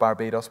en route to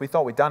Barbados. We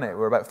thought we'd done it.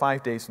 We were about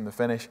 5 days from the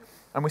finish.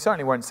 And we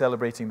certainly weren't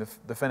celebrating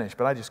the finish,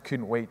 but I just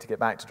couldn't wait to get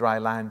back to dry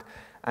land.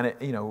 And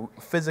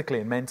physically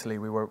and mentally,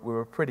 we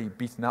were pretty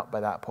beaten up by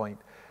that point.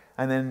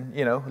 And then,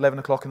 11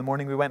 o'clock in the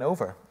morning, we went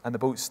over, and the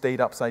boat stayed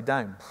upside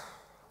down.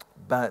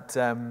 But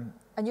and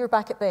you're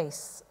back at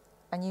base,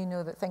 and you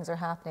know that things are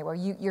happening. Well,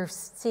 you're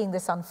seeing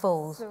this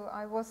unfold. So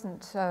I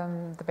wasn't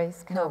the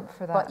base camp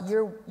for that. But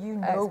you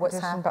know what's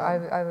happening. But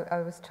I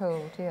was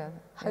told, yeah.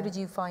 How did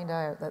you find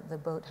out that the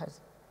boat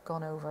has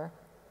gone over?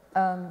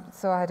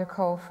 So I had a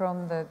call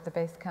from the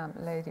base camp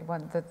lady,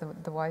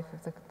 the wife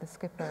of the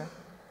skipper.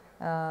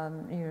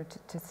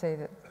 To say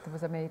that there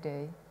was a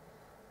mayday.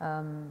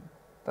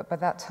 But by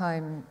that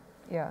time,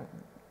 there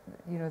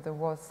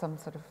was some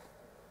sort of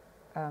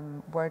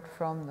word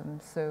from them.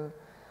 So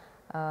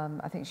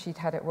I think she'd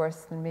had it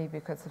worse than me,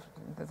 because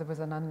there was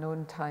an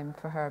unknown time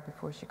for her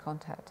before she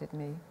contacted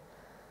me.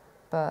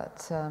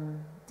 But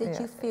did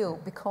you feel,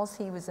 because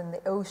he was in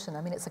the ocean,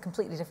 I mean, it's a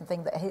completely different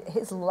thing, that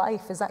his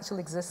life, his actual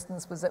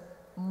existence, was at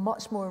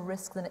much more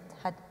risk than it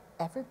had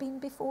ever been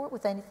before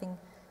with anything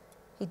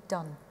he'd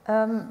done?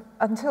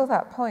 Until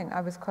that point,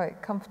 I was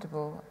quite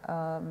comfortable.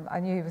 I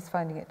knew he was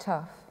finding it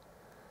tough.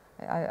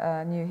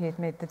 I knew he had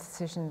made the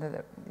decision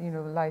that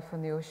life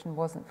on the ocean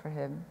wasn't for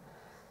him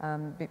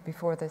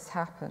before this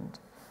happened.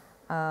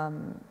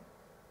 When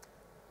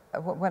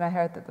I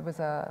heard that there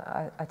was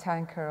a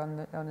tanker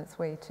on its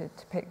way to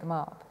pick them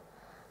up,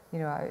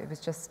 it was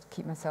just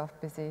keep myself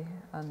busy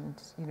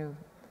and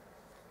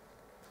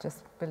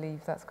just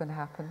believe that's going to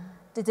happen.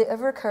 Did it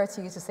ever occur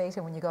to you to say to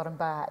him when you got him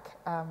back,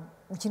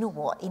 you know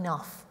what,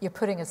 enough, you're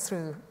putting us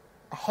through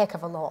a heck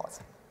of a lot?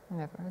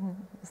 Never.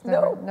 It's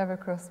never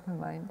crossed my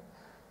mind.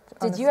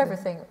 Honestly. Did you ever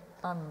think,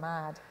 I'm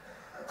mad?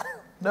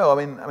 No,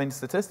 I mean,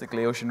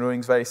 statistically, ocean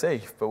rowing's very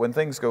safe, but when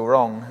things go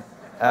wrong...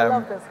 I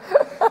love this.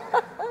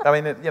 I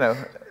mean,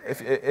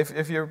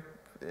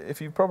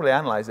 if you probably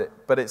analyse it,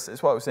 but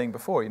it's what I was saying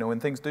before, when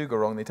things do go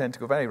wrong, they tend to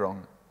go very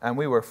wrong. and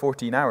we were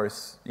 14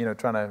 hours, you know,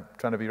 trying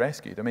to be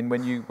rescued. I mean,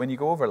 when you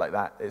go over like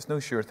that, it's no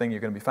sure thing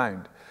you're going to be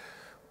found.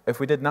 If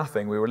we did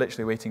nothing, we were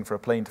literally waiting for a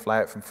plane to fly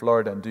out from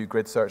Florida and do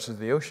grid searches of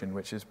the ocean,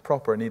 which is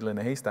proper needle in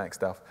a haystack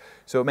stuff.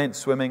 So it meant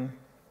swimming.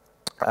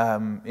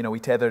 You know, we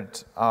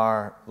tethered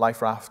our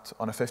life raft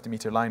on a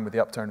 50-meter line with the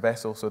upturned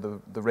vessel so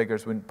the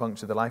riggers wouldn't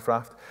puncture the life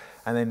raft,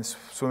 and then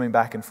swimming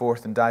back and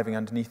forth and diving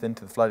underneath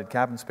into the flooded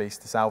cabin space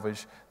to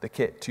salvage the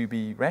kit to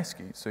be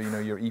rescued. So, you know,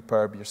 your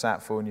EPIRB, your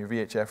sat phone, your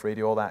VHF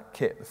radio, all that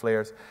kit, the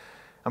flares.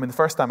 I mean, the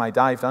first time I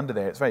dived under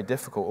there, it's very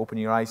difficult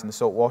opening your eyes in the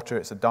salt water.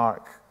 It's a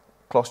dark,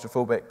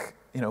 claustrophobic,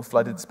 you know,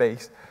 flooded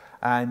space.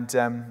 And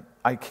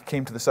I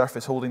came to the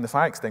surface holding the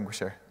fire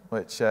extinguisher,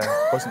 which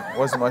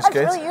wasn't much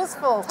good. That's really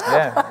useful.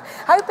 Yeah.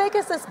 How big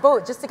is this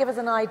boat, just to give us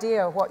an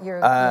idea of what you're...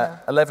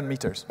 11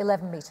 meters.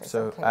 11 meters,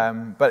 So,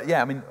 okay. but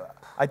yeah, I mean,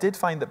 I did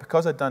find that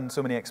because I'd done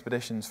so many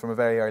expeditions from a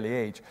very early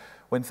age,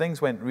 when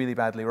things went really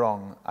badly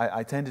wrong,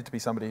 I tended to be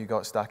somebody who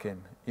got stuck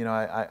in. You know,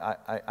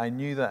 I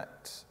knew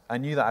that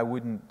I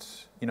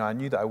wouldn't, you know, I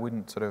knew that I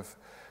wouldn't sort of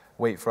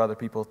wait for other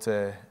people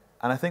to...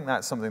 And I think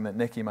that's something that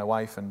Nikki, my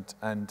wife,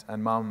 and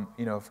Mum,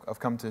 you know, have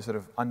come to sort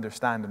of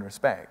understand and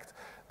respect.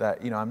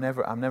 That, you know, I'm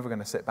never going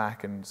to sit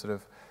back and sort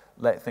of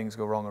let things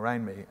go wrong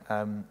around me.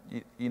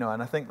 You know,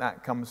 and I think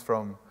that comes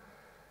from,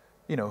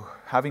 you know,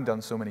 having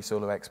done so many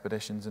solo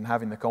expeditions and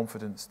having the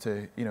confidence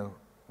to, you know,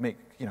 make,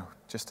 you know,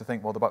 just to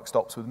think, well, the buck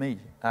stops with me.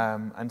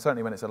 And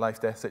certainly when it's a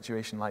life-death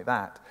situation like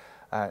that,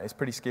 it's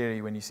pretty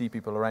scary when you see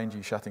people around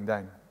you shutting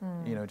down,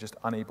 you know, just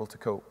unable to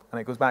cope.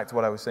 And it goes back to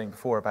what I was saying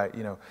before about,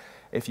 you know,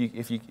 if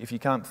you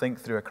can't think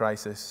through a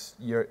crisis,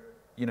 you're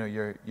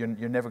never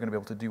going to be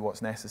able to do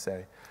what's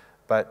necessary.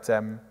 But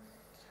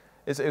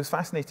it was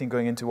fascinating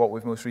going into what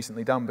we've most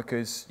recently done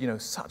because, you know,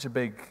 such a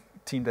big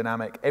team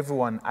dynamic,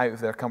 everyone out of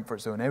their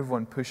comfort zone,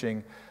 everyone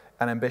pushing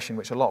an ambition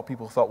which a lot of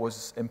people thought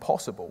was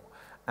impossible.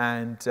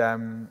 And,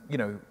 you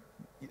know,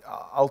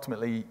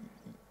 ultimately,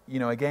 you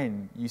know,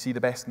 again, you see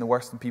the best and the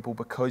worst in people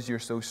because you're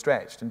so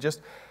stretched. And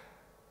just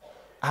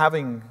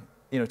having,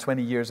 you know,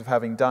 20 years of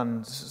having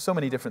done so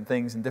many different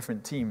things in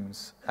different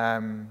teams,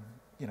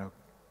 you know,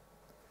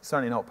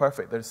 certainly not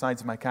perfect. There's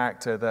sides of my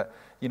character that,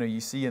 you know,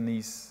 you see in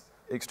these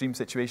extreme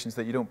situations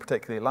that you don't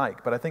particularly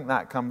like. But I think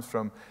that comes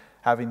from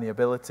having the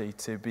ability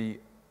to be,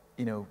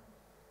 you know,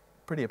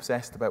 pretty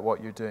obsessed about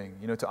what you're doing,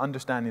 you know, to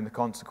understanding the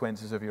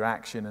consequences of your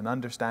action and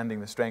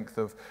understanding the strength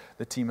of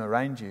the team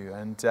around you.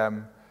 And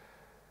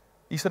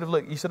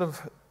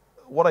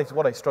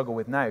what I struggle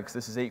with now, because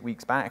this is 8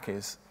 weeks back,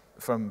 is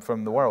from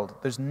the world,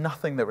 there's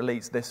nothing that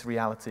relates this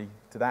reality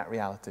to that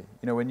reality.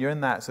 You know, when you're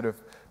in that sort of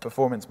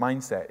performance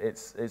mindset,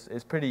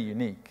 it's pretty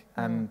unique.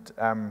 And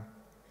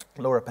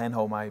Laura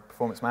Penhall, my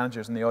performance manager,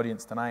 is in the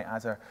audience tonight,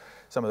 as are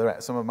some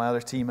of my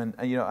other team. And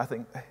you know, I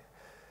think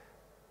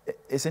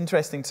it's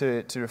interesting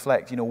to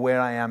reflect, you know,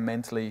 where I am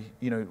mentally,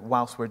 you know,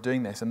 whilst we're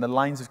doing this, and the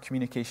lines of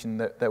communication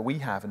that we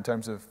have in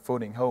terms of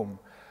phoning home.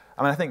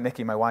 I mean, I think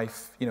Nikki, my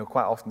wife, you know,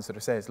 quite often sort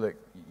of says, look,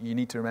 you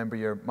need to remember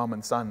your mum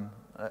and son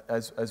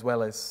as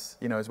well as,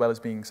 you know, as well as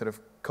being sort of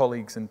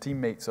colleagues and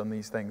teammates on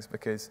these things,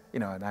 because, you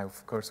know, now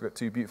of course we've got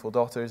 2 beautiful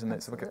daughters, and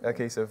Absolutely. It's a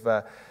case of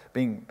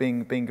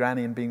being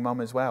granny and being mum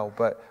as well.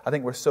 But I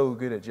think we're so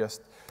good at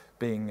just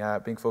being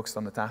focused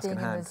on the task in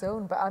hand. Being in the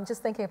zone. But I'm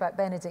just thinking about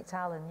Benedict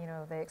Allen, you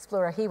know, the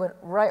explorer. He went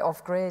right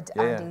off grid,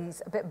 and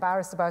he's a bit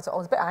embarrassed about it.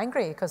 He's a bit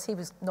angry because he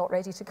was not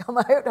ready to come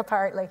out,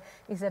 apparently.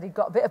 He said he'd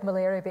got a bit of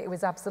malaria, but he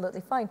was absolutely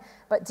fine.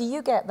 But do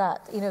you get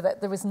that, you know, that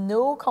there was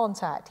no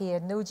contact, he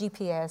had no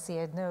GPS, he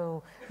had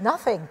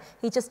nothing.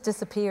 He just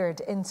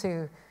disappeared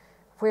into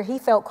where he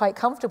felt quite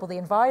comfortable, the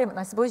environment. And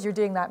I suppose you're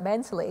doing that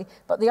mentally,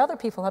 but the other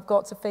people have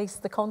got to face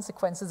the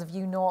consequences of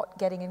you not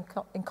getting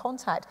in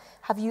contact.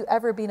 Have you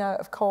ever been out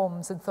of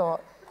comms and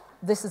thought,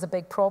 this is a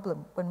big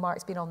problem, when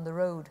Mark's been on the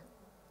road?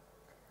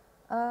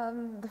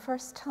 The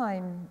first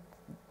time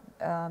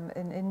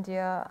in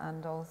India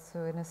and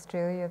also in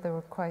Australia, there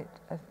were quite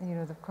a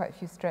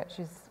few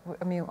stretches.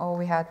 I mean, all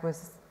we had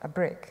was a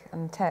brick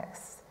and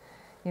text.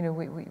 You know,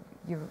 we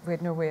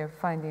had no way of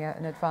finding out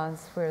in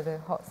advance where the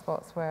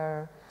hotspots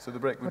were. So the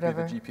brick would be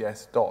the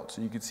GPS dot.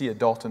 So you could see a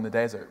dot in the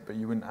desert, but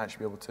you wouldn't actually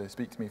be able to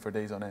speak to me for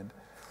days on end.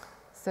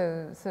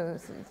 So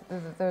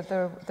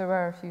there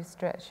were a few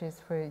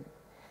stretches where,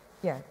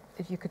 yeah,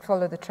 if you could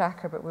follow the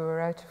tracker, but we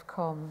were out of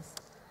comms.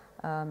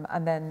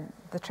 And then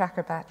the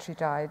tracker battery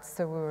died,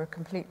 so we were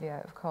completely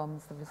out of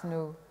comms. There was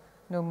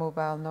no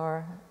mobile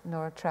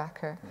nor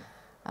tracker.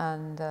 Yeah.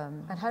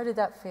 And how did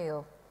that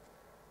feel?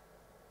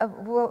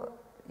 Well,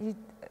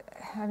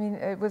 I mean,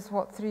 it was,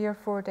 what, 3 or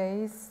 4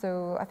 days,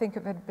 so I think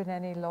if it had been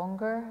any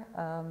longer,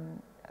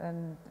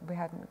 and we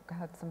hadn't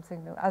had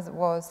something, as it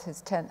was,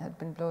 his tent had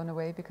been blown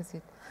away because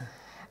he'd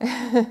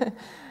been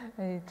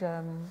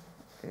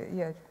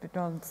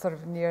on sort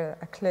of near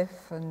a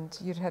cliff, and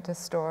you'd had a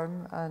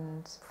storm,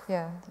 and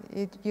yeah,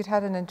 you'd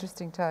had an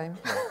interesting time.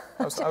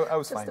 I was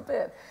fine. Just a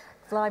bit.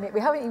 Blimey, we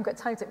haven't even got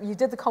time to... You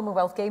did the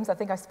Commonwealth Games. I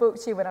think I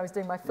spoke to you when I was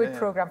doing my food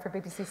programme for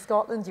BBC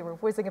Scotland. You were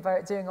whizzing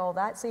about doing all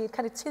that. So you had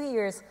kind of 2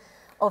 years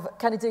of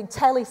kind of doing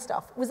telly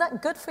stuff. Was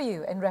that good for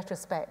you in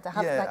retrospect, to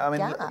have that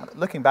gap?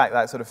 Looking back,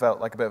 that sort of felt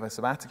like a bit of a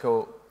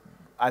sabbatical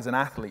as an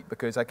athlete,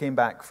 because I came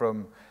back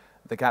from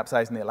the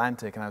capsize in the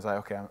Atlantic and I was like,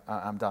 okay,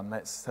 I'm done.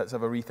 Let's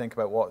have a rethink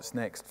about what's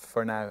next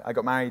for now. I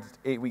got married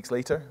 8 weeks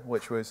later,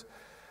 which was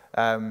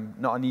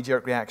not a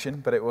knee-jerk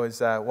reaction, but it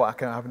was what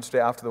kind of happened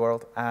straight after the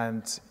World.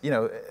 And, you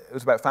know, it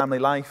was about family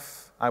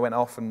life. I went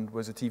off and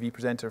was a TV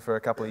presenter for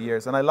a couple of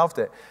years, and I loved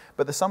it.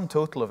 But the sum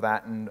total of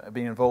that and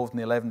being involved in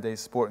the 11 days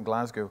sport in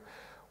Glasgow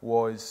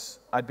was,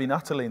 I'd been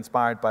utterly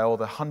inspired by all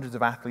the hundreds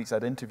of athletes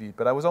I'd interviewed,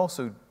 but I was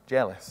also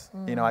jealous.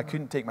 You know, I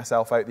couldn't take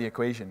myself out of the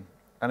equation.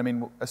 And I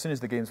mean, as soon as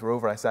the games were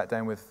over, I sat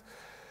down with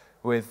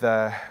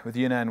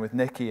Una and with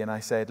Nikki, and I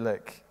said,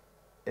 look,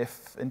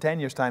 if in 10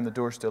 years' time the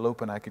door's still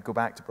open, I could go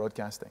back to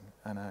broadcasting.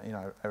 And you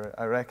know,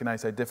 I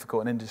recognise how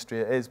difficult an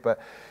industry it is,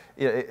 but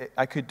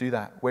I could do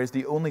that. Whereas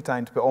the only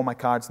time to put all my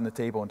cards on the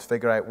table and to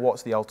figure out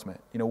what's the ultimate,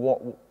 you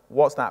know,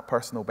 what's that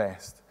personal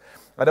best.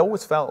 I'd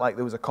always felt like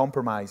there was a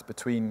compromise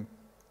between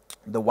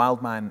the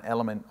wild man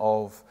element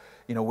of,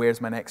 you know, where's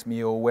my next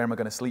meal, where am I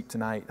going to sleep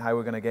tonight, how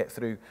we're going to get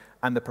through,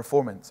 and the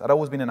performance. I'd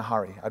always been in a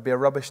hurry. I'd be a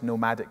rubbish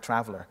nomadic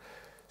traveller.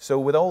 So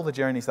with all the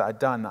journeys that I'd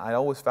done, I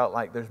always felt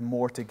like there's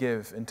more to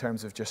give in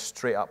terms of just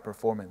straight up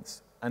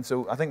performance. And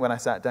so I think when I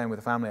sat down with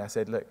the family, I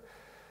said, look,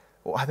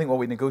 well, I think what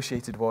we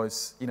negotiated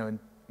was, you know,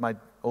 my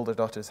older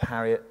daughter's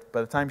Harriet.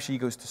 By the time she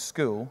goes to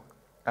school,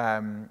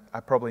 I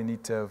probably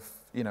need to have,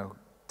 you know,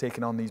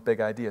 taken on these big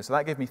ideas. So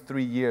that gave me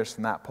 3 years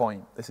from that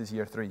point. This is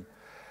year 3.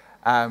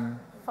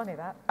 Funny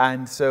that.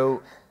 And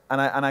so, and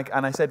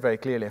I said very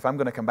clearly, if I'm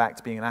going to come back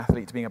to being an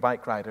athlete, to being a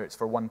bike rider, it's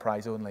for one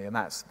prize only, and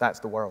that's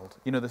the world.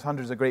 You know, there's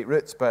hundreds of great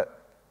routes,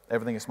 but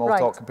everything is small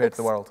talk compared to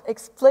the world.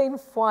 Explain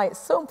why it's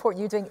so important.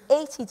 You're doing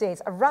 80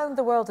 days around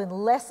the world in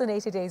less than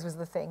 80 days was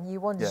the thing. You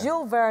want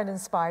Jules Verne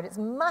inspired. It's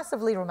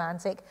massively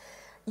romantic.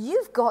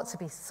 You've got to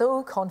be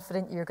so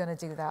confident you're going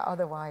to do that.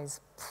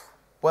 Otherwise,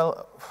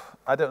 well,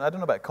 I don't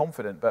know about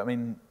confident, but I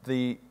mean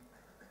the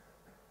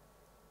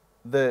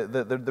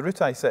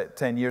route I set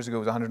 10 years ago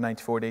was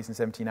 194 days and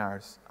 17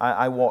 hours.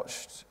 I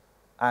watched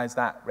as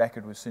that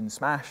record was soon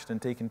smashed and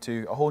taken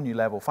to a whole new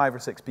level. 5 or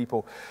 6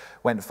 people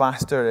went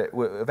faster. It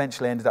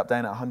eventually ended up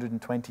down at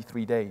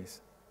 123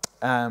 days.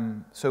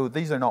 So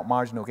these are not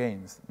marginal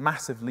gains,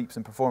 massive leaps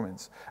in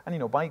performance. And, you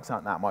know, bikes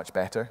aren't that much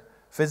better.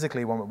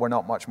 Physically, we're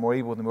not much more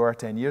able than we were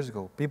 10 years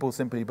ago. People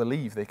simply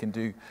believe they can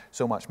do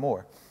so much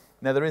more.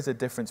 Now, there is a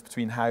difference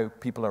between how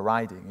people are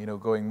riding, you know,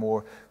 going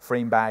more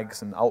frame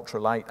bags and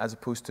ultralight as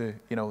opposed to,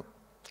 you know,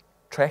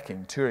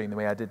 trekking, touring the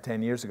way I did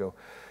 10 years ago.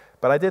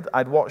 But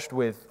I'd watched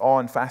with awe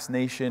and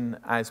fascination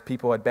as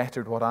people had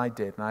bettered what I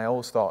did. And I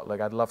always thought, like,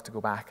 I'd love to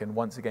go back and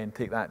once again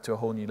take that to a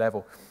whole new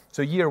level.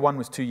 So year 1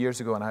 was 2 years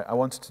ago, and I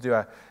wanted to do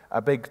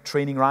a big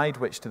training ride,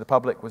 which to the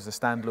public was a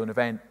standalone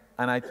event.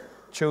 And I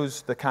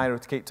chose the Cairo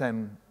to Cape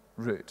Town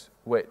route,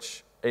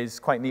 which is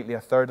quite neatly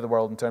a third of the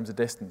world in terms of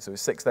distance. So it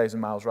was 6,000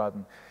 miles rather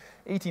than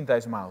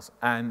 18,000 miles.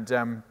 And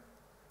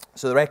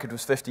so the record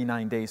was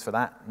 59 days for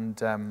that.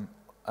 And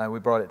we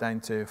brought it down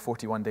to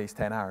 41 days,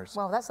 10 hours.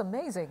 Wow, that's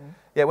amazing.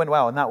 Yeah, it went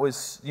well. And that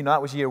was, you know,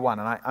 that was year 1.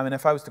 And I mean,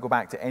 if I was to go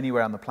back to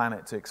anywhere on the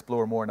planet to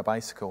explore more on a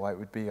bicycle, it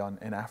would be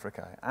in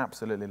Africa. I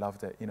absolutely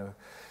loved it. You know,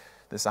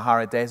 the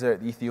Sahara Desert,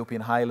 the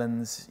Ethiopian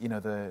highlands, you know,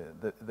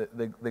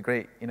 the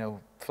great, you know,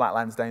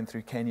 flatlands down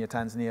through Kenya,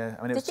 Tanzania.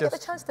 I mean, Did you get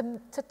the chance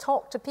to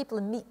talk to people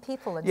and meet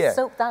people and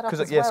soak that up as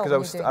well? Yes,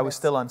 because I was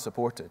still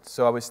unsupported.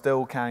 So I was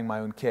still carrying my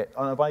own kit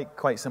on a bike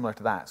quite similar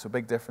to that. So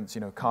big difference,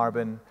 you know,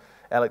 carbon,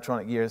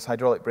 electronic gears,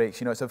 hydraulic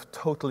brakes. You know, it's a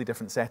totally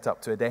different setup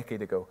to a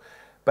decade ago.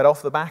 But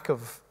off the back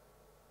of,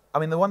 I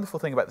mean, the wonderful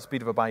thing about the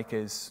speed of a bike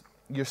is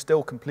you're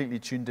still completely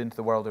tuned into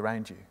the world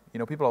around you. You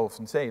know, people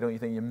often say, don't you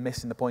think you're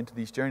missing the point of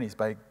these journeys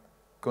by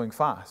going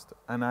fast?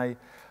 And I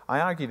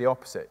argue the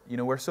opposite. You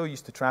know, we're so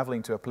used to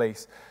traveling to a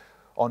place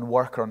on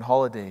work or on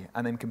holiday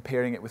and then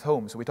comparing it with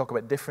home. So we talk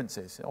about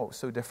differences. Oh, it's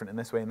so different in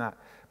this way and that.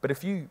 But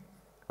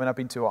when I've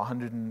been to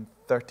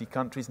 130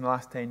 countries in the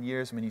last 10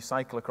 years, when you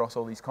cycle across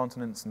all these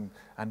continents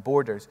and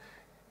borders,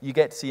 you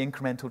get to see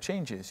incremental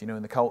changes, you know,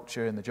 in the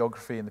culture and the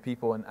geography and the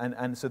people.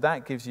 And so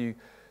that gives you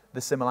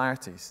the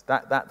similarities.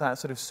 That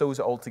sort of sews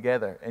it all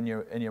together in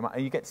your mind.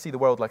 And you get to see the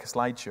world like a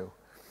slideshow.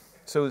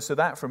 So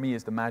that for me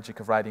is the magic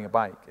of riding a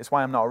bike. It's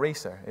why I'm not a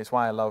racer. It's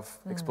why I love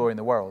exploring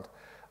the world,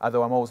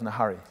 although I'm always in a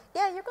hurry.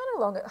 Yeah, you're going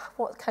along at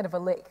what kind of a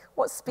lake?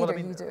 What speed are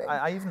you doing?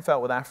 I even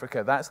felt with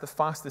Africa, that's the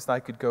fastest I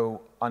could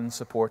go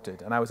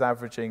unsupported. And I was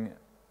averaging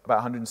about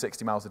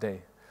 160 miles a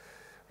day.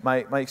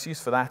 My excuse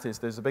for that is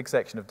there's a big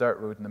section of dirt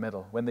road in the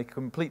middle. When they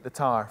complete the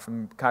tar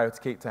from Cairo to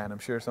Cape Town, I'm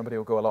sure somebody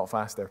will go a lot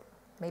faster.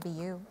 Maybe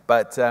you.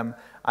 But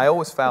I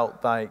always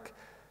felt like,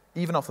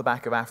 even off the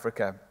back of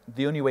Africa,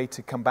 the only way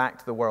to come back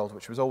to the world,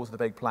 which was always the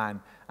big plan,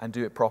 and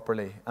do it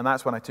properly. And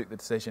that's when I took the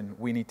decision,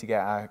 we need to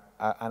get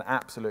an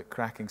absolute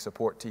cracking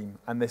support team,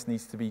 and this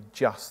needs to be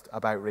just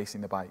about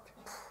racing the bike.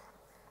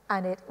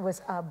 And it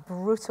was a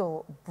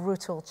brutal,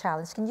 brutal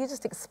challenge. Can you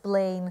just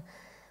explain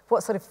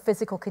what sort of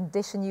physical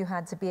condition you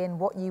had to be in,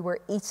 what you were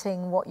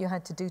eating, what you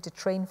had to do to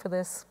train for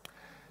this?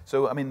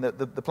 So, I mean,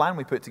 the plan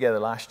we put together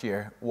last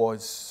year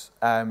was,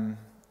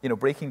 you know,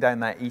 breaking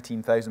down that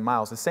 18,000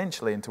 miles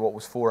essentially into what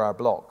was 4-hour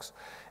blocks.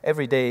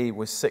 Every day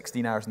was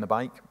 16 hours on the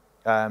bike.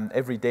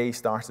 Every day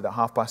started at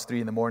 3:30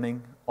 in the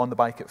morning, on the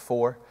bike at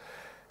 4,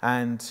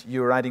 and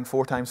you were riding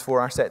 4 times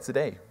 4-hour sets a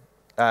day.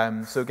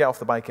 So get off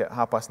the bike at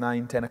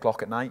 9:30, 10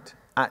 o'clock at night.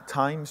 At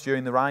times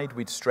during the ride,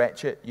 we'd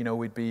stretch it. You know,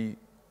 we'd be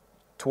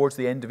towards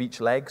the end of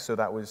each leg, so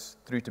that was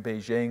through to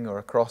Beijing or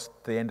across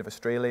the end of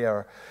Australia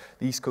or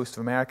the east coast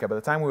of America. By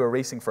the time we were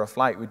racing for a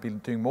flight, we'd be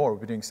doing more.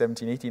 We'd be doing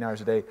 17, 18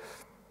 hours a day,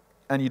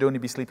 and you'd only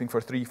be sleeping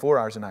for 3-4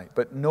 hours a night.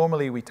 But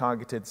normally we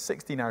targeted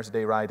 16 hours a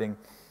day riding,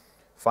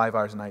 5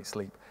 hours a night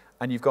sleep.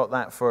 And you've got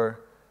that for,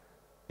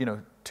 you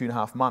know,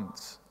 2.5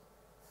 months.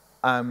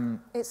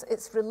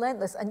 It's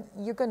relentless, and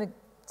you're going to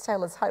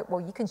tell us how,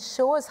 well, you can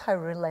show us how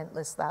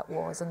relentless that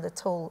was and the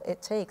toll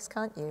it takes,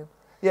 can't you?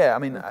 Yeah, I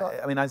mean,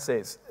 I'd say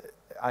it's,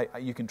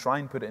 you can try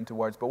and put it into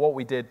words, but what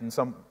we did,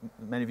 and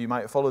many of you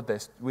might have followed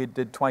this, we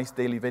did twice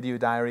daily video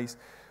diaries,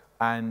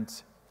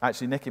 and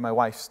actually Nikki, my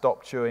wife,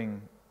 stopped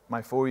showing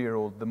my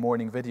 4-year-old the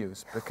morning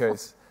videos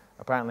because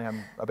apparently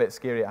I'm a bit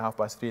scary at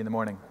 3:30 in the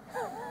morning.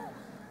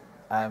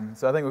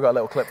 So I think we've got a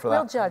little clip for that.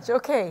 We'll judge.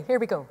 Okay, here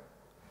we go.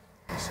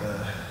 It's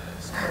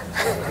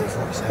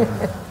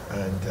 47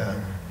 and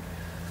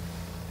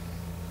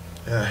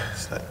yeah,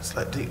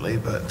 slept deeply,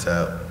 but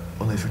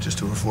only for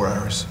just over 4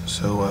 hours.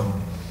 So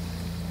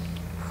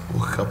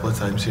woke a couple of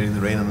times hearing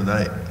the rain on the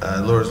night.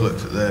 Laura's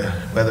looked at the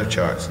weather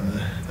charts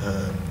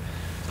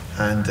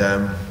and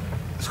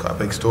there's quite a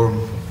big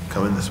storm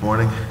coming this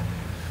morning.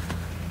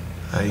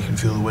 You can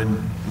feel the wind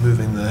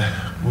moving the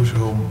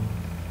motorhome,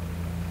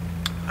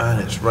 and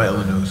it's right on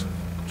the nose.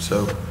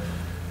 So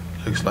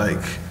looks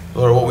like,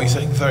 Laura, what were you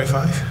saying?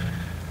 35?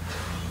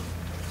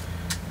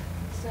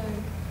 So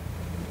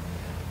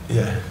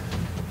yeah,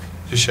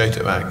 just shout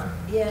it back.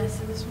 yeah,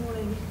 so this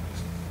morning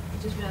I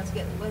just been able to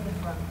get the weather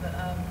front, but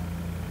the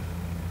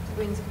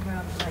winds come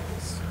around like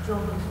it's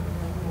stronger from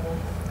the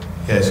north.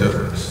 Yeah, so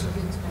It's a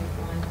good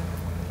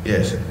 25.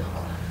 yes,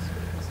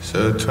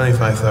 so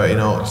 25-30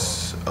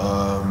 knots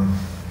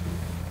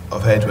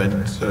of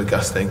headwind, sort of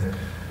gusting.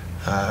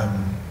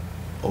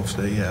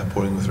 Obviously, yeah,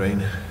 pouring with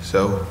rain.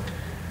 So,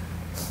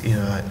 you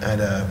know, I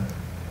had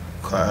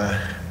quite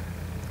a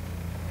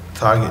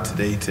target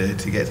today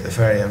to get to the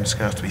ferry. I'm just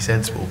going to have to be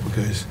sensible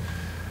because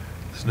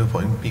there's no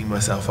point in beating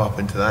myself up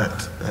into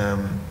that.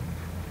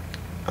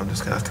 I'm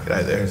just going to have to get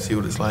out there and see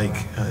what it's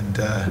like and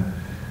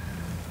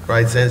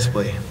ride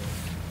sensibly.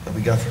 I'll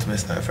be gutted to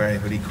miss that ferry,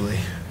 but equally,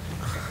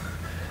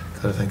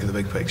 got to think of the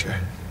big picture.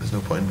 There's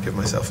no point in giving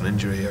myself an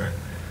injury or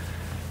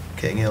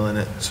getting ill in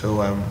it.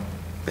 So,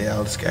 yeah,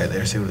 I'll just get out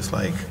there, see what it's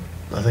like.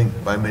 I think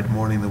by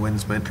mid-morning the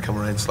wind's meant to come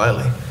around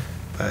slightly,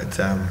 but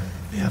yeah,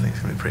 I think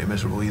it's going to be pretty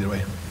miserable either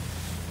way.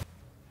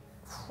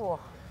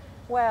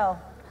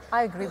 Well,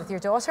 I agree with your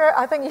daughter.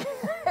 I think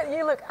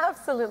you look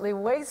absolutely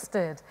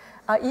wasted.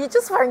 You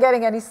just weren't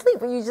getting any sleep,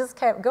 but you just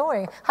kept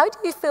going. How do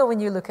you feel when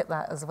you look at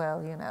that as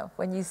well, you know,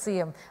 when you see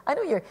him? I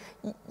know you're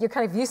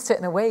kind of used to it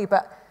in a way,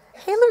 but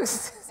he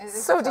looks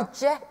so tough.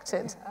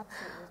 dejected. Yeah,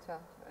 absolutely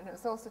tough. And it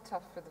was also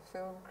tough for the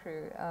film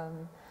crew,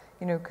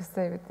 you know, because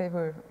they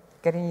were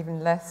getting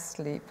even less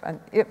sleep. And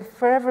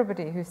for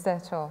everybody who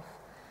set off,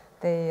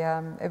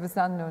 it was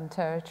unknown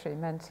territory,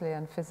 mentally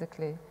and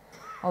physically,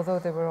 although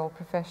they were all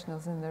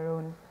professionals in their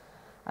own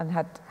and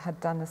had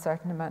done a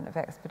certain amount of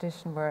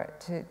expedition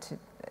work.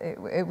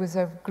 It was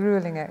a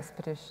grueling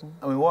expedition.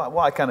 I mean, what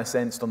I kind of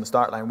sensed on the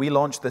start line, we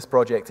launched this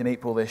project in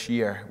April this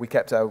year. We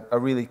kept it a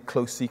really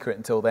close secret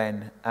until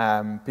then.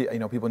 You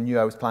know, people knew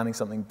I was planning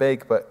something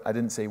big, but I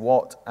didn't say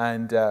what.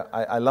 And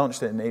I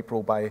launched it in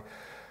April by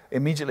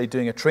immediately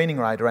doing a training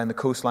ride around the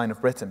coastline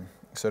of Britain,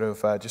 sort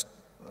of just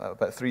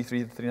about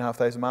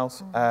 3,500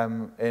 miles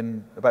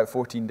in about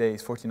 14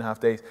 days, 14 and a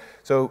half days.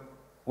 So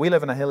we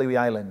live in a hilly wee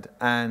island,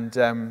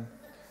 and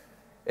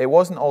it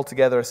wasn't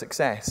altogether a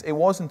success. It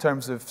was in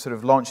terms of sort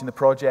of launching the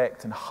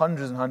project, and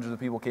hundreds of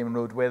people came and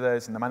rode with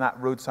us, and that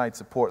roadside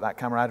support, that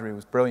camaraderie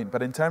was brilliant.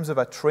 But in terms of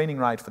a training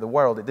ride for the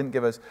world, it didn't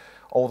give us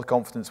all the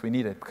confidence we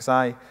needed, because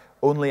I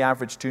only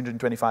averaged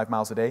 225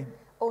 miles a day.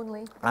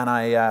 Only. And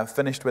I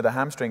finished with a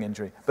hamstring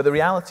injury. But the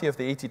reality of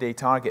the 80-day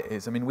target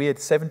is, I mean, we had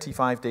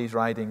 75 days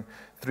riding,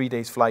 3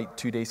 days flight,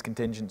 2 days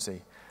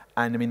contingency.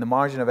 And I mean, the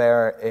margin of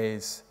error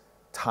is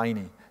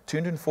tiny.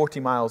 240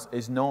 miles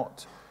is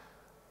not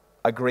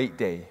a great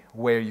day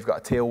where you've got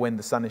a tailwind,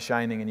 the sun is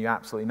shining, and you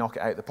absolutely knock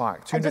it out of the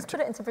park. And just put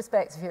it into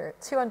perspective here.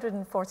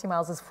 240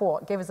 miles is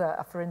what? Give us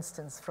a for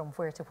instance, from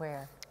where to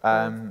where? We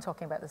were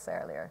talking about this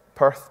earlier.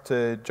 Perth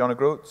to John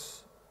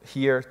O'Groats,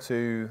 here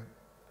to,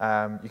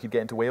 you could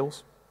get into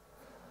Wales.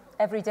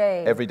 Every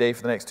day? Every day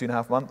for the next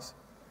 2.5 months.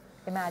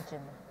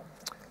 Imagine.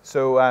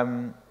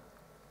 So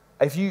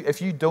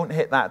if you don't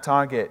hit that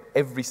target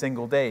every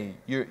single day,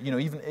 you know,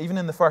 even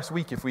in the first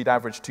week, if we'd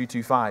averaged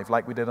 225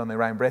 like we did on the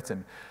Around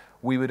Britain,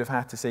 we would have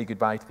had to say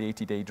goodbye to the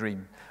 80-day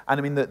dream. And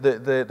I mean,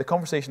 the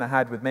conversation I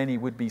had with many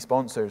would-be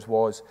sponsors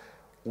was,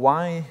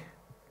 why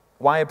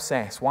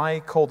obsess? Why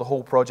call the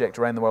whole project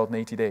around the world in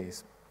 80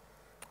 days?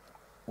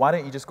 why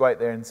don't you just go out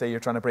there and say you're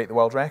trying to break the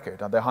world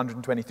record on the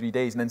 123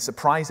 days and then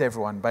surprise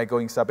everyone by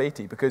going sub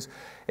 80? Because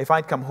if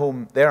I'd come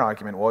home, their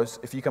argument was,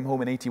 if you come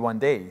home in 81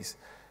 days,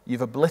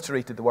 you've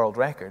obliterated the world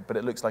record, but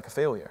it looks like a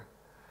failure.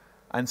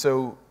 And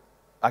so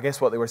I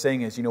guess what they were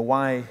saying is,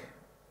 why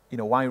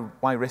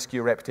risk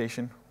your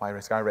reputation? Why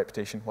risk our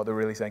reputation? What they're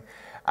really saying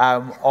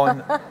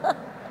on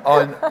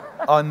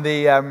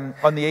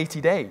the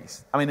 80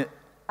 days. I mean,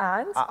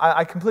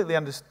 I completely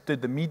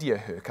understood the media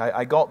hook.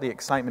 I got the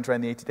excitement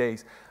around the 80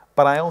 days,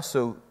 but I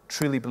also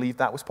truly believed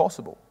that was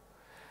possible.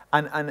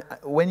 And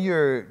when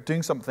you're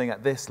doing something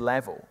at this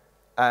level,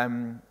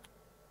 you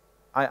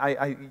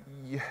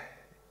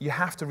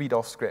have to read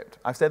off script.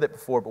 I've said it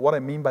before, but what I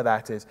mean by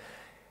that is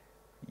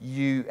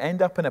you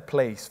end up in a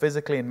place,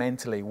 physically and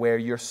mentally, where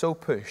you're so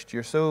pushed,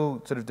 you're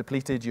so sort of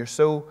depleted, you're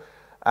so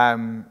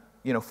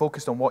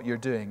focused on what you're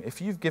doing.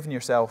 If you've given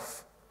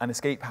yourself an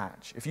escape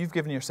hatch, if you've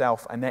given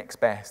yourself a next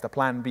best, a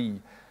plan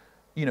B,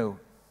 you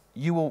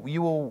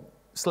will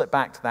slip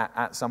back to that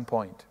at some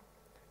point.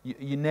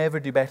 You never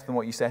do better than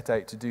what you set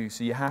out to do,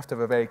 so you have to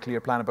have a very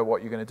clear plan about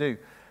what you're going to do.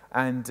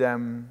 And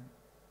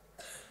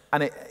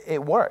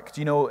it worked.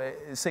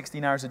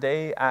 16 hours a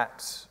day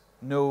at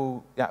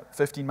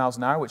 15 miles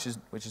an hour, which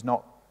is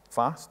not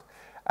fast.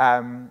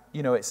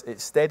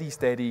 It's steady,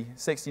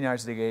 16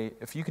 hours a day.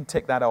 If you can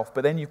tick that off,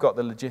 but then you've got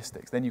the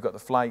logistics, then you've got the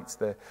flights,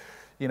 the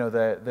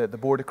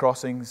border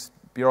crossings,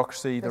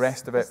 bureaucracy, the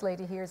rest of it. This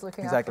lady here is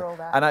looking after all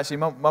that. And actually,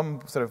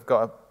 Mum sort of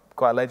got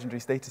quite a legendary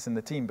status in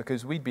the team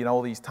because we'd been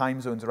all these time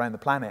zones around the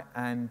planet,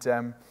 and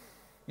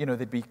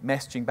they'd be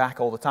messaging back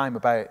all the time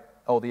about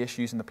all the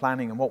issues and the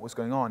planning and what was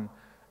going on.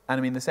 And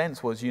I mean, the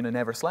sense was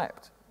never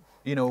slept.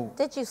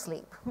 Did you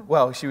sleep?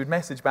 Well, she would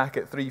message back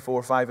at 3,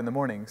 4, 5 in the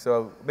morning,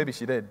 so maybe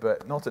she did,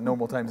 but not at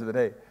normal times of the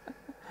day.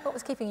 What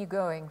was keeping you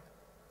going?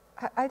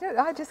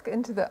 I just get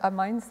into a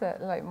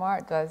mindset like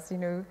Mark does.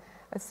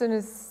 As soon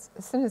as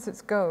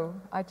it's go,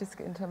 I just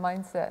get into a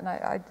mindset, and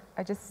I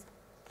just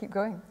keep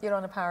going. You're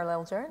on a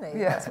parallel journey.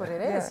 Yeah. That's what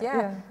it is.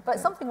 Yeah. But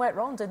something went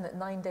wrong, didn't it?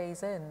 9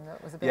 days in,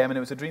 that was a bit. Yeah, I mean, it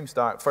was a dream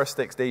start. First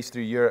 6 days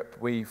through Europe,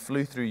 we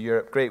flew through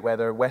Europe. Great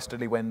weather,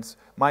 westerly winds.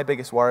 My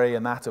biggest worry,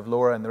 and that of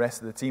Laura and the rest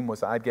of the team,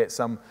 was that I'd get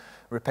some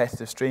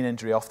repetitive strain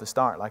injury off the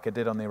start, like I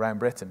did on the Around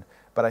Britain.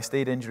 But I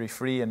stayed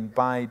injury-free, and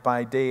by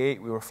day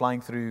 8, we were flying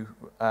through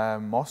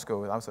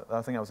Moscow. I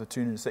think that was a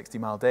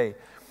 260-mile day.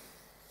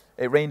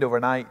 It rained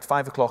overnight.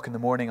 5 o'clock in the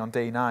morning on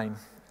day 9.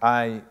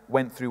 I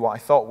went through what I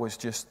thought was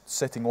just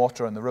sitting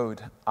water on the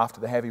road after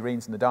the heavy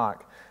rains in the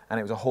dark, and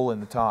it was a hole in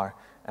the tar,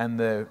 and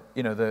the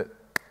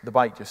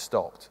bike just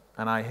stopped,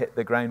 and I hit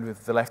the ground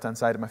with the left-hand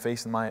side of my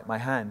face and my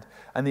hand.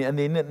 And the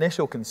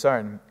initial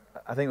concern,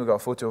 I think we got a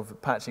photo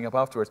of patching up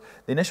afterwards,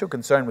 the initial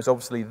concern was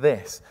obviously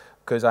this,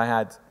 because I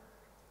had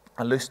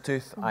a loose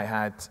tooth, I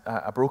had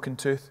a broken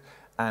tooth,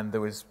 and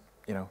there was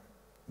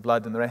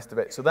blood and the rest of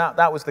it. So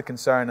that was the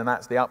concern, and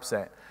that's the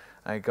upset.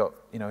 I got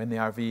in the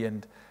RV,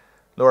 and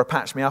Laura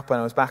patched me up, and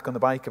I was back on the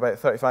bike about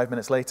 35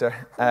 minutes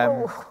later.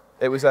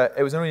 It was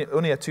only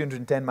a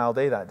 210-mile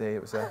day that day.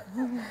 It was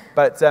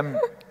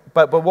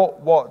but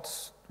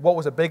what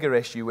was a bigger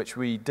issue, which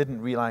we didn't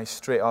realise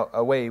straight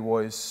away,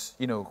 was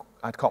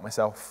I'd caught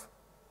myself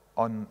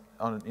caught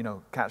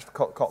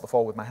the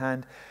fall with my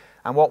hand,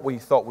 and what we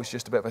thought was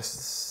just a bit of a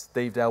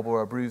staved elbow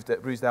or a bruised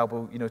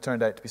elbow,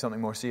 turned out to be something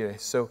more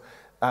serious. So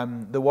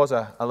there was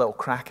a little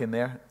crack in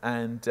there,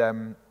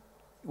 and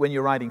when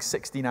you're riding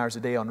 16 hours a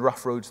day on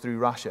rough roads through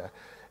Russia,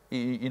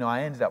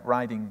 I ended up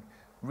riding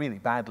really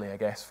badly, I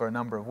guess, for a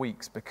number of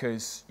weeks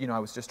because, I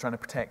was just trying to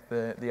protect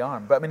the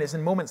arm. But I mean, it's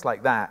in moments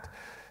like that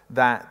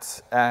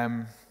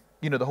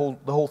the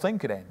whole thing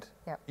could end.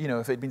 Yep.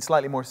 If it had been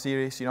slightly more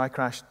serious, I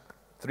crashed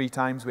 3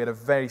 times. We had a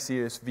very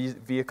serious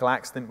vehicle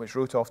accident which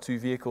wrote off 2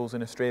 vehicles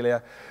in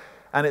Australia.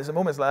 And it's at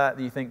moments like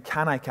that you think,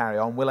 can I carry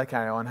on? Will I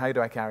carry on? How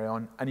do I carry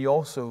on? And you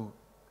also,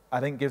 I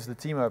think, gives the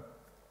team a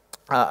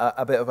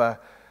bit of a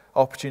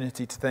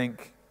opportunity to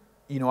think,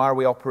 are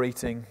we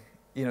operating,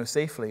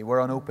 safely? We're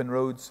on open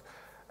roads.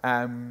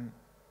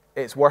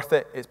 It's worth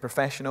it. It's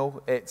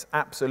professional. It's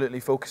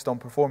absolutely focused on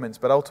performance.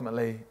 But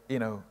ultimately,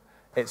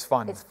 it's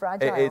fun. It's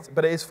fragile.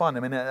 But it is fun. I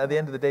mean, at the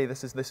end of the day,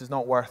 this is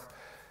not worth,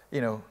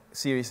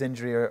 serious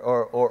injury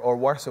or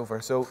worse over.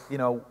 So,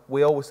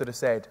 we always sort of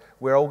said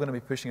we're all going to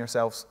be pushing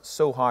ourselves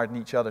so hard in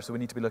each other. So we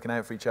need to be looking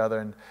out for each other.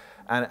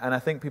 And I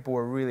think people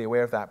were really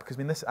aware of that because, I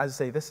mean, this, as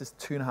I say, this is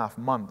 2.5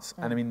 months.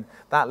 And I mean,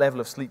 that level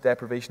of sleep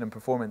deprivation and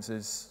performance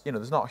is,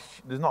 there's not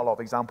a lot of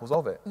examples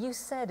of it. You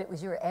said it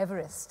was your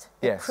Everest.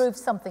 Yes. It proved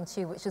something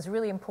to you, which is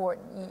really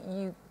important.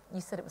 You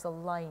said it was a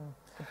line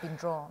that had been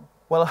drawn.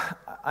 Well,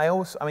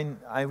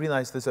 I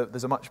realise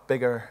there's a much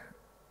bigger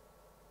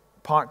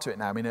part to it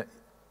now. I mean,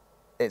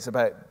 it's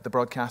about the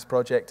broadcast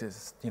project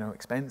is,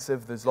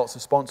 expensive. There's lots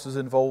of sponsors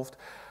involved.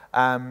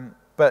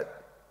 But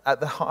at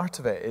the heart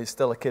of it is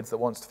still a kid that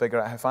wants to figure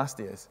out how fast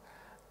he is.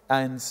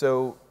 And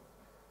so,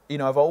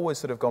 I've always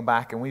sort of gone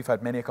back, and we've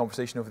had many a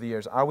conversation over the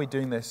years, are we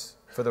doing this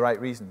for the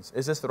right reasons?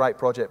 Is this the right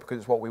project because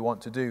it's what we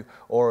want to do?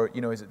 Or,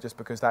 is it just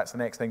because that's the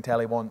next thing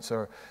telly wants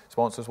or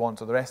sponsors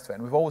want or the rest of it?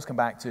 And we've always come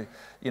back to,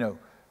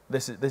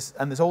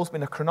 and there's always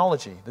been a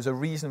chronology. There's a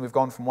reason we've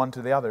gone from one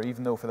to the other,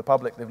 even though for the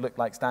public they've looked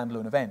like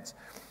standalone events.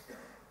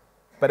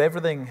 But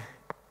everything,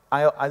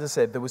 as I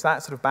said, there was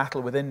that sort of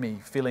battle within me,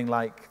 feeling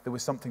like there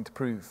was something to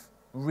prove.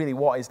 Really,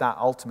 what is that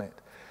ultimate?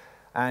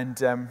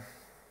 And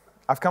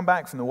I've come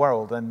back from the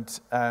world, and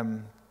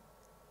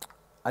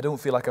I don't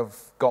feel like I've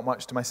got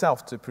much to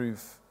myself to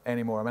prove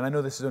anymore. I mean, I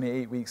know this is only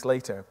 8 weeks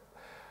later.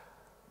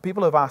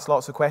 People have asked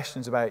lots of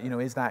questions about,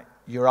 is that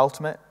your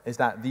ultimate? Is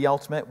that the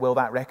ultimate? Will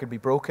that record be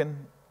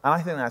broken? And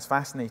I think that's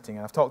fascinating,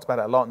 and I've talked about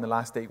it a lot in the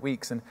last 8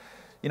 weeks. And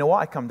what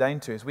I come down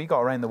to is we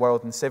got around the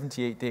world in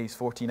 78 days,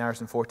 14 hours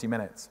and 40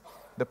 minutes.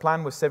 The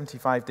plan was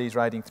 75 days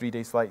riding, 3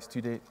 days flights,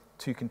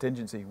 2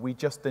 contingency. We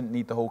just didn't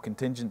need the whole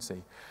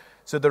contingency.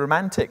 So the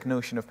romantic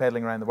notion of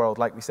pedaling around the world,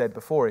 like we said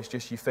before, is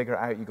just you figure it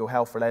out, you go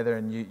hell for leather,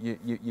 and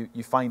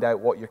you find out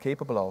what you're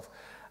capable of.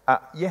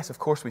 Yes, of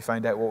course we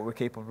found out what we're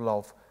capable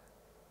of,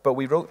 but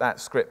we wrote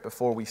that script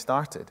before we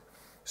started.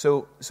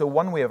 So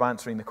one way of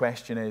answering the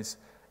question is,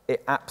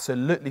 it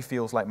absolutely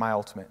feels like my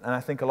ultimate. And I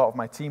think a lot of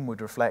my team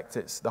would reflect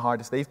it's the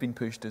hardest they've been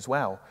pushed as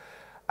well.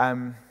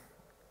 And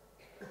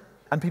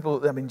people,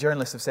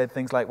 journalists have said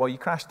things like, well, you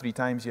crashed 3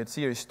 times, you had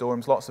serious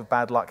storms, lots of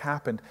bad luck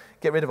happened.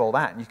 Get rid of all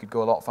that and you could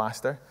go a lot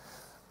faster.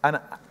 And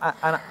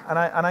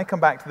I come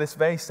back to this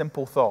very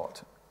simple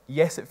thought.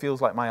 Yes, it feels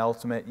like my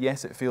ultimate.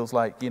 Yes, it feels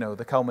like,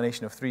 the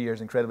culmination of 3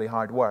 years incredibly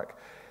hard work.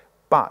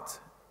 But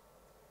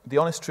the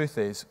honest truth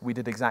is, we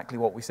did exactly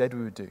what we said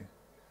we would do.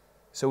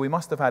 So we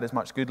must have had as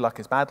much good luck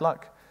as bad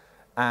luck.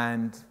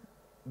 And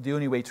the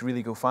only way to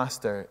really go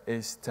faster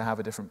is to have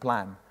a different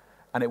plan.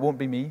 And it won't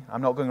be me.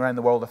 I'm not going around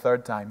the world a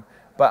 3rd time.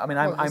 But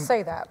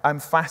I'm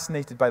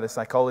fascinated by the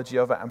psychology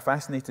of it. I'm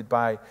fascinated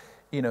by,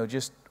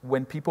 just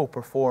when people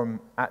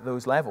perform at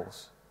those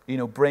levels,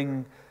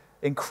 bring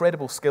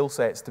incredible skill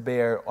sets to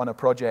bear on a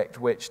project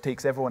which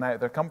takes everyone out of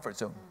their comfort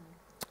zone.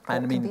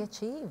 And can be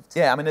achieved.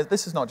 Yeah,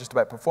 this is not just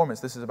about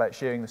performance. This is about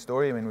sharing the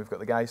story. We've got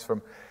the guys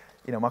from,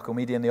 Muckle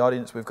Media in the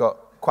audience. We've got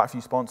quite a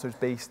few sponsors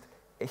based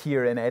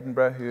here in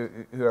Edinburgh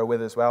who are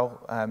with as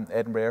well,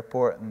 Edinburgh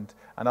Airport and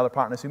other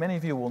partners who many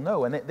of you will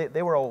know. And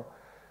they were all,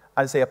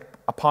 I'd say,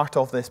 a part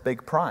of this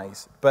big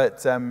prize.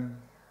 But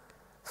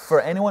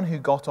for anyone who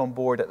got on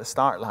board at the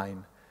start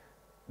line,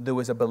 there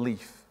was a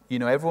belief.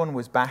 Everyone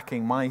was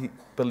backing my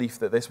belief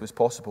that this was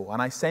possible. And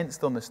I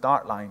sensed on the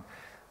start line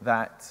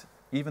that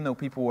even though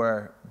people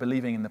were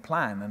believing in the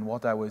plan and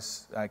what I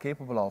was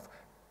capable of,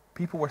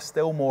 people were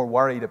still more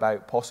worried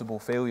about possible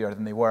failure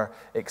than they were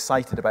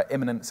excited about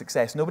imminent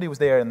success. Nobody was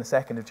there on the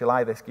 2nd of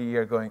July this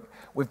year going,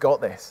 we've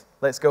got this,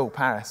 let's go,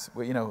 Paris,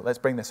 let's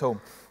bring this home.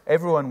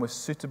 Everyone was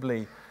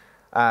suitably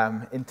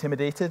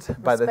intimidated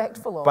by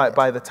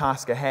the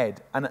task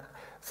ahead. And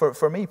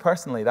for me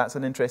personally, that's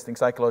an interesting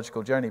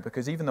psychological journey,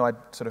 because even though I'd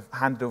sort of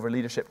handed over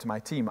leadership to my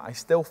team, I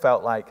still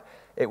felt like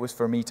it was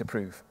for me to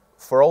prove.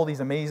 For all these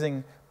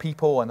amazing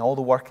people and all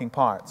the working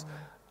parts,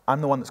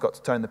 I'm the one that's got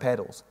to turn the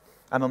pedals.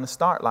 And on the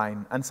start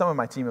line, and some of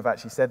my team have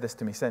actually said this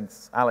to me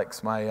since,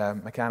 Alex, my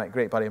mechanic,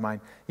 great buddy of mine,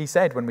 he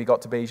said when we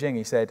got to Beijing,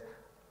 he said,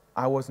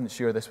 I wasn't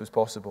sure this was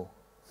possible.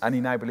 And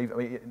he now believes,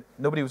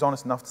 nobody was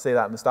honest enough to say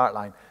that on the start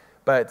line.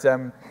 But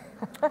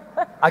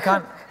I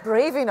can't...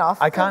 Brave enough.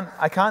 I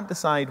can't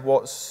decide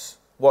what's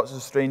a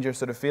stranger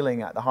sort of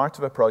feeling at the heart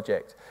of a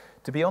project.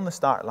 To be on the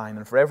start line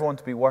and for everyone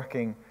to be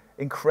working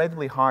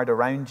incredibly hard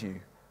around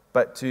you,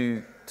 but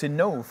to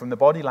know from the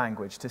body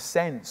language, to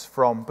sense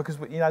from, because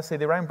I'd say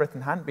the Around Britain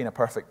hadn't been a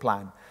perfect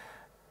plan,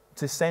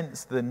 to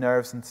sense the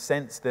nerves and to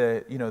sense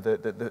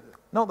the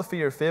not the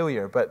fear of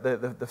failure, but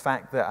the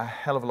fact that a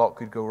hell of a lot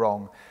could go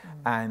wrong,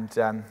 and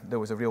there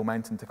was a real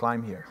mountain to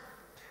climb here.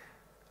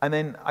 And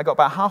then I got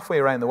about halfway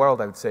around the world,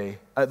 I would say.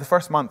 The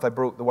first month I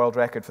broke the world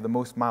record for the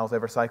most miles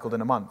ever cycled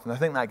in a month, and I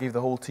think that gave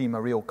the whole team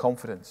a real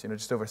confidence,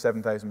 just over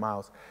 7,000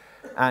 miles.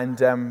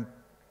 And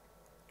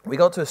we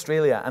got to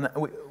Australia, and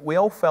we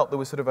all felt there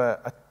was sort of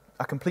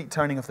a complete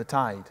turning of the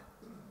tide.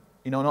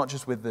 Not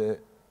just with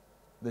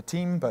the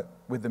team, but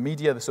with the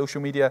media, the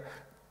social media.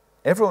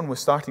 Everyone was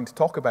starting to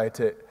talk about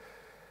it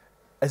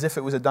as if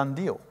it was a done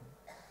deal.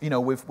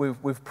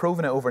 We've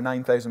proven it over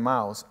 9,000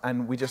 miles,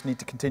 and we just need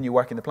to continue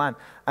working the plan.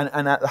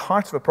 And at the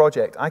heart of a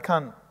project,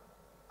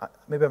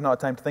 maybe I've not had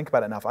time to think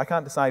about it enough, I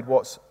can't decide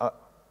what's a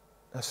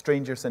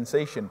stranger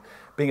sensation.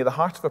 Being at the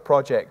heart of a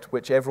project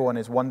which everyone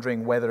is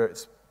wondering whether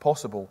it's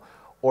possible,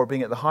 or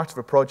being at the heart of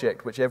a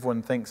project which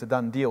everyone thinks a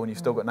done deal and you've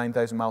still got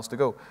 9,000 miles to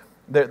go.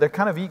 They're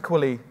kind of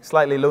equally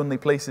slightly lonely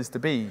places to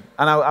be.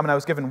 And I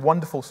was given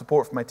wonderful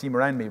support from my team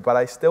around me, but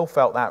I still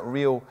felt that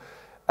real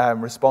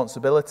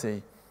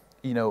responsibility,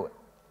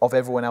 of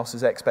everyone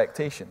else's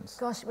expectations.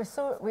 Gosh,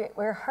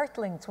 we're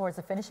hurtling towards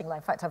the finishing line.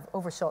 In fact, I've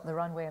overshot the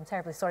runway. I'm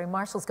terribly sorry.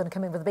 Marshall's going to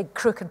come in with a big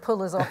crook and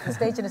pull us off the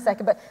stage in a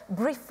second. But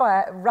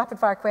rapid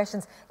fire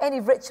questions. Any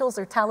rituals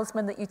or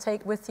talisman that you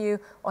take with you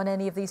on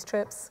any of these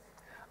trips?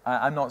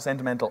 I'm not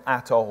sentimental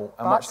at all,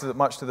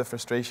 much to the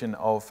frustration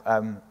of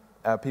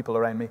people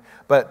around me.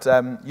 But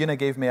Una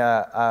gave me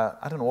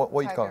I don't know,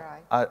 what you'd call it?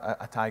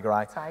 A tiger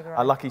eye.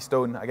 A lucky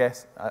stone, I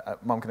guess.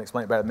 Mum can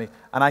explain it better than me.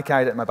 And I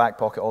carried it in my back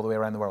pocket all the way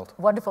around the world.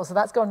 Wonderful. So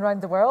that's gone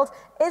around the world.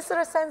 Is there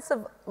a sense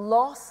of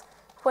loss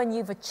when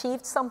you've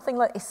achieved something,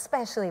 like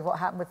especially what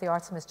happened with the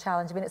Artemis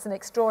Challenge? I mean, it's an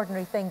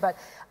extraordinary thing, but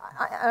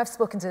I've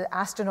spoken to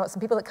astronauts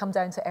and people that come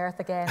down to Earth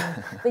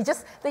again. They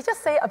just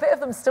say a bit of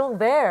them's still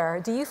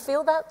there. Do you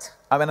feel that?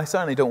 I mean, I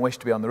certainly don't wish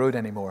to be on the road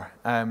anymore.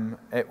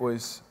 It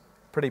was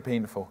pretty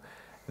painful.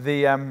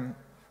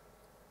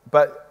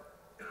 But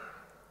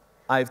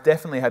I've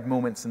definitely had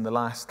moments in the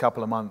last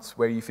couple of months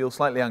where you feel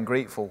slightly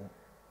ungrateful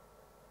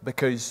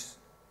because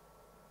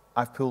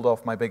I've pulled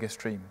off my biggest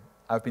dream.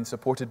 I've been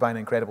supported by an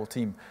incredible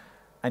team.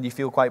 And you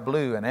feel quite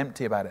blue and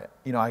empty about it.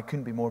 You know, I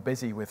couldn't be more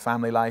busy with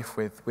family life,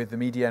 with the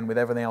media and with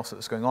everything else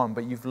that's going on,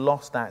 but you've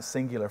lost that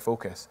singular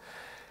focus.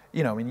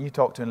 You know, when you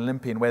talk to an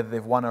Olympian, whether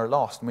they've won or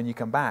lost, and when you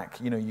come back,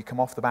 you know, you come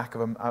off the back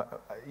of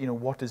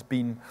what has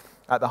been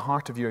at the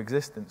heart of your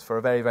existence for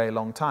a very, very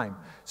long time.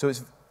 So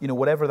it's, you know,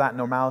 whatever that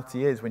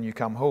normality is when you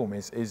come home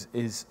is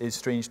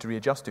strange to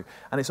readjust to.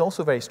 And it's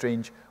also very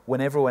strange when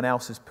everyone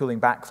else is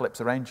pulling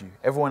backflips around you.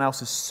 Everyone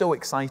else is so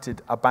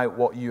excited about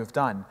what you have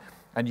done,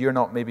 and you're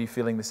not maybe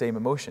feeling the same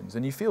emotions,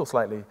 and you feel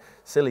slightly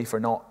silly for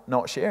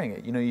not sharing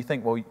it. You know, you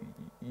think, well, you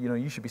know,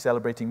 you should be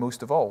celebrating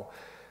most of all.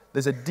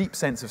 There's a deep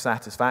sense of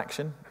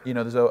satisfaction. You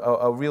know, there's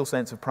a real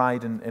sense of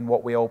pride in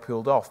what we all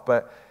pulled off.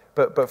 But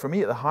for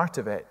me, at the heart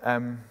of it,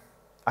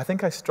 I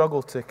think I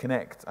struggle to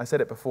connect. I said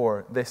it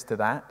before, this to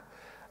that,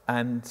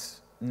 and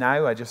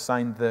now I just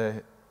signed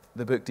the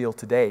book deal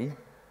today.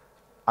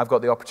 I've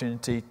got the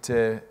opportunity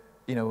to,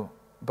 you know,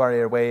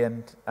 bury away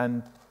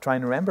and try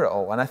and remember it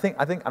all. And I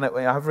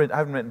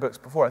haven't written books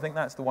before. I think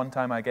that's the one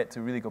time I get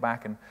to really go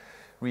back and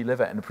relive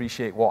it and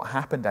appreciate what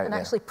happened out there.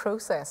 And actually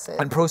process it.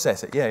 And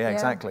process it, yeah,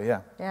 exactly, yeah.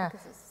 Yeah.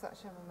 Because it's such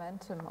a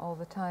momentum all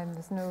the time.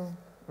 There's no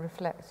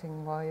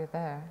reflecting while you're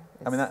there.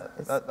 I mean,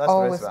 that's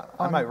the rest of it.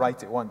 I might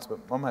write it once, but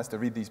Mum has to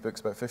read these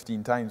books about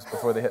 15 times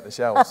before they hit the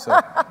shelves. So.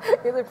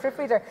 You're the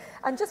proofreader.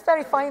 And just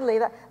very finally,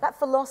 that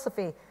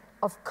philosophy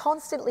of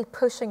constantly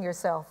pushing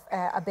yourself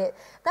a bit,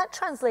 that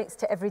translates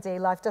to everyday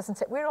life,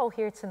 doesn't it? We're all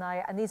here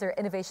tonight, and these are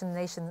Innovation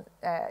Nation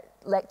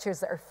lectures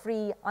that are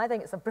free. I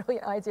think it's a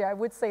brilliant idea, I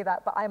would say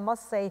that, but I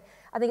must say,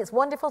 I think it's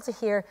wonderful to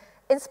hear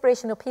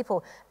inspirational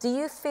people. Do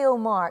you feel,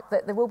 Mark,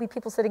 that there will be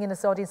people sitting in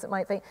this audience that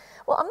might think,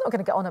 well, I'm not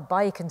going to get on a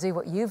bike and do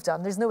what you've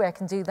done. There's no way I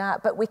can do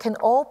that. But we can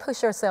all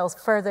push ourselves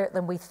further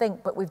than we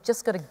think, but we've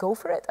just got to go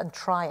for it and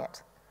try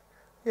it.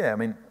 Yeah, I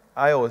mean,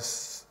 I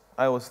always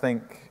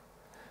think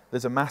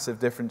there's a massive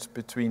difference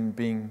between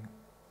being,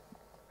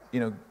 you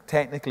know,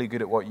 technically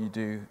good at what you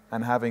do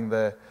and having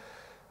the,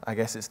 I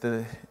guess it's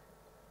the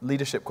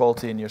leadership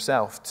quality in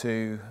yourself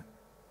to,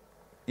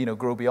 you know,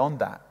 grow beyond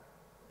that.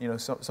 You know,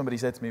 somebody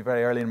said to me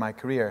very early in my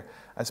career,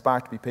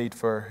 aspire to be paid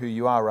for who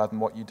you are rather than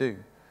what you do.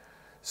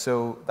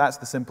 So that's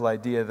the simple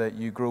idea, that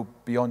you grow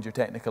beyond your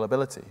technical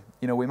ability.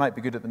 You know, we might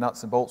be good at the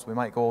nuts and bolts, we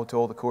might go to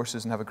all the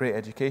courses and have a great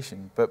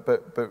education, but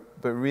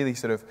really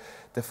sort of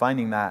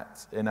defining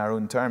that in our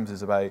own terms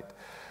is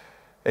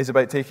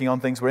about taking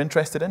on things we're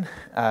interested in,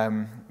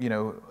 you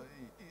know,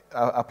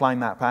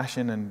 applying that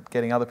passion and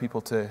getting other people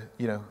to,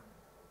 you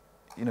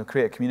know,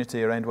 create a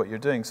community around what you're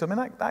doing. So I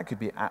mean, that could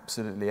be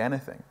absolutely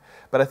anything.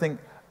 But I think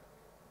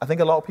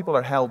a lot of people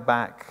are held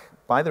back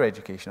by their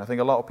education. I think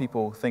a lot of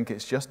people think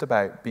it's just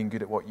about being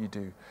good at what you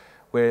do,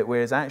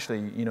 whereas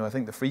actually, you know, I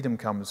think the freedom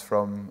comes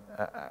from,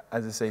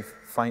 as I say,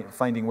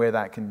 finding where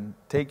that can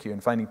take you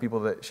and finding people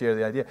that share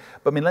the idea.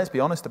 But I mean, let's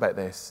be honest about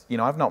this. You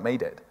know, I've not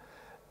made it.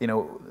 You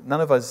know,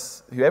 none of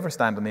us who ever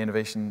stand on the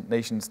Innovation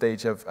Nation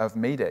stage have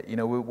made it. You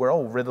know, we're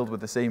all riddled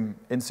with the same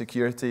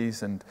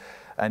insecurities and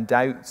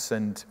doubts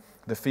and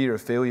the fear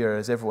of failure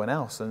as everyone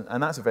else,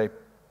 and that's a very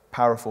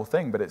powerful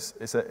thing. But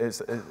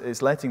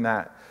it's letting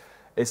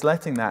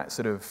that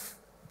sort of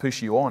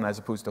push you on as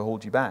opposed to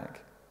hold you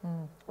back.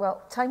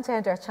 Well, time to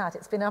end our chat.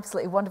 It's been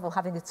absolutely wonderful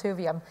having the two of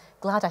you. I'm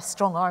glad I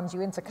strong-armed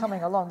you into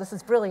coming along. This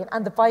is brilliant.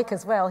 And the bike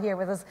as well here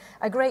with us.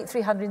 A great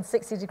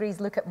 360 degrees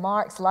look at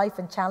Mark's life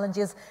and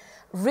challenges.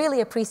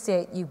 Really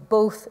appreciate you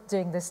both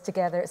doing this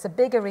together. It's a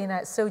big arena.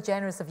 It's so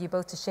generous of you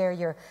both to share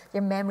your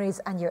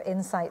memories and your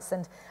insights.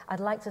 And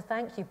I'd like to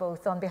thank you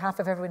both on behalf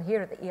of everyone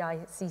here at the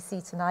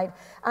EICC tonight,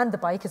 and the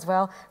bike as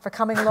well, for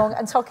coming along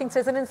and talking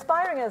to us and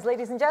inspiring us.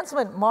 Ladies and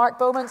gentlemen, Mark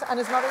Beaumont and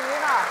his mother,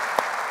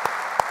 Una.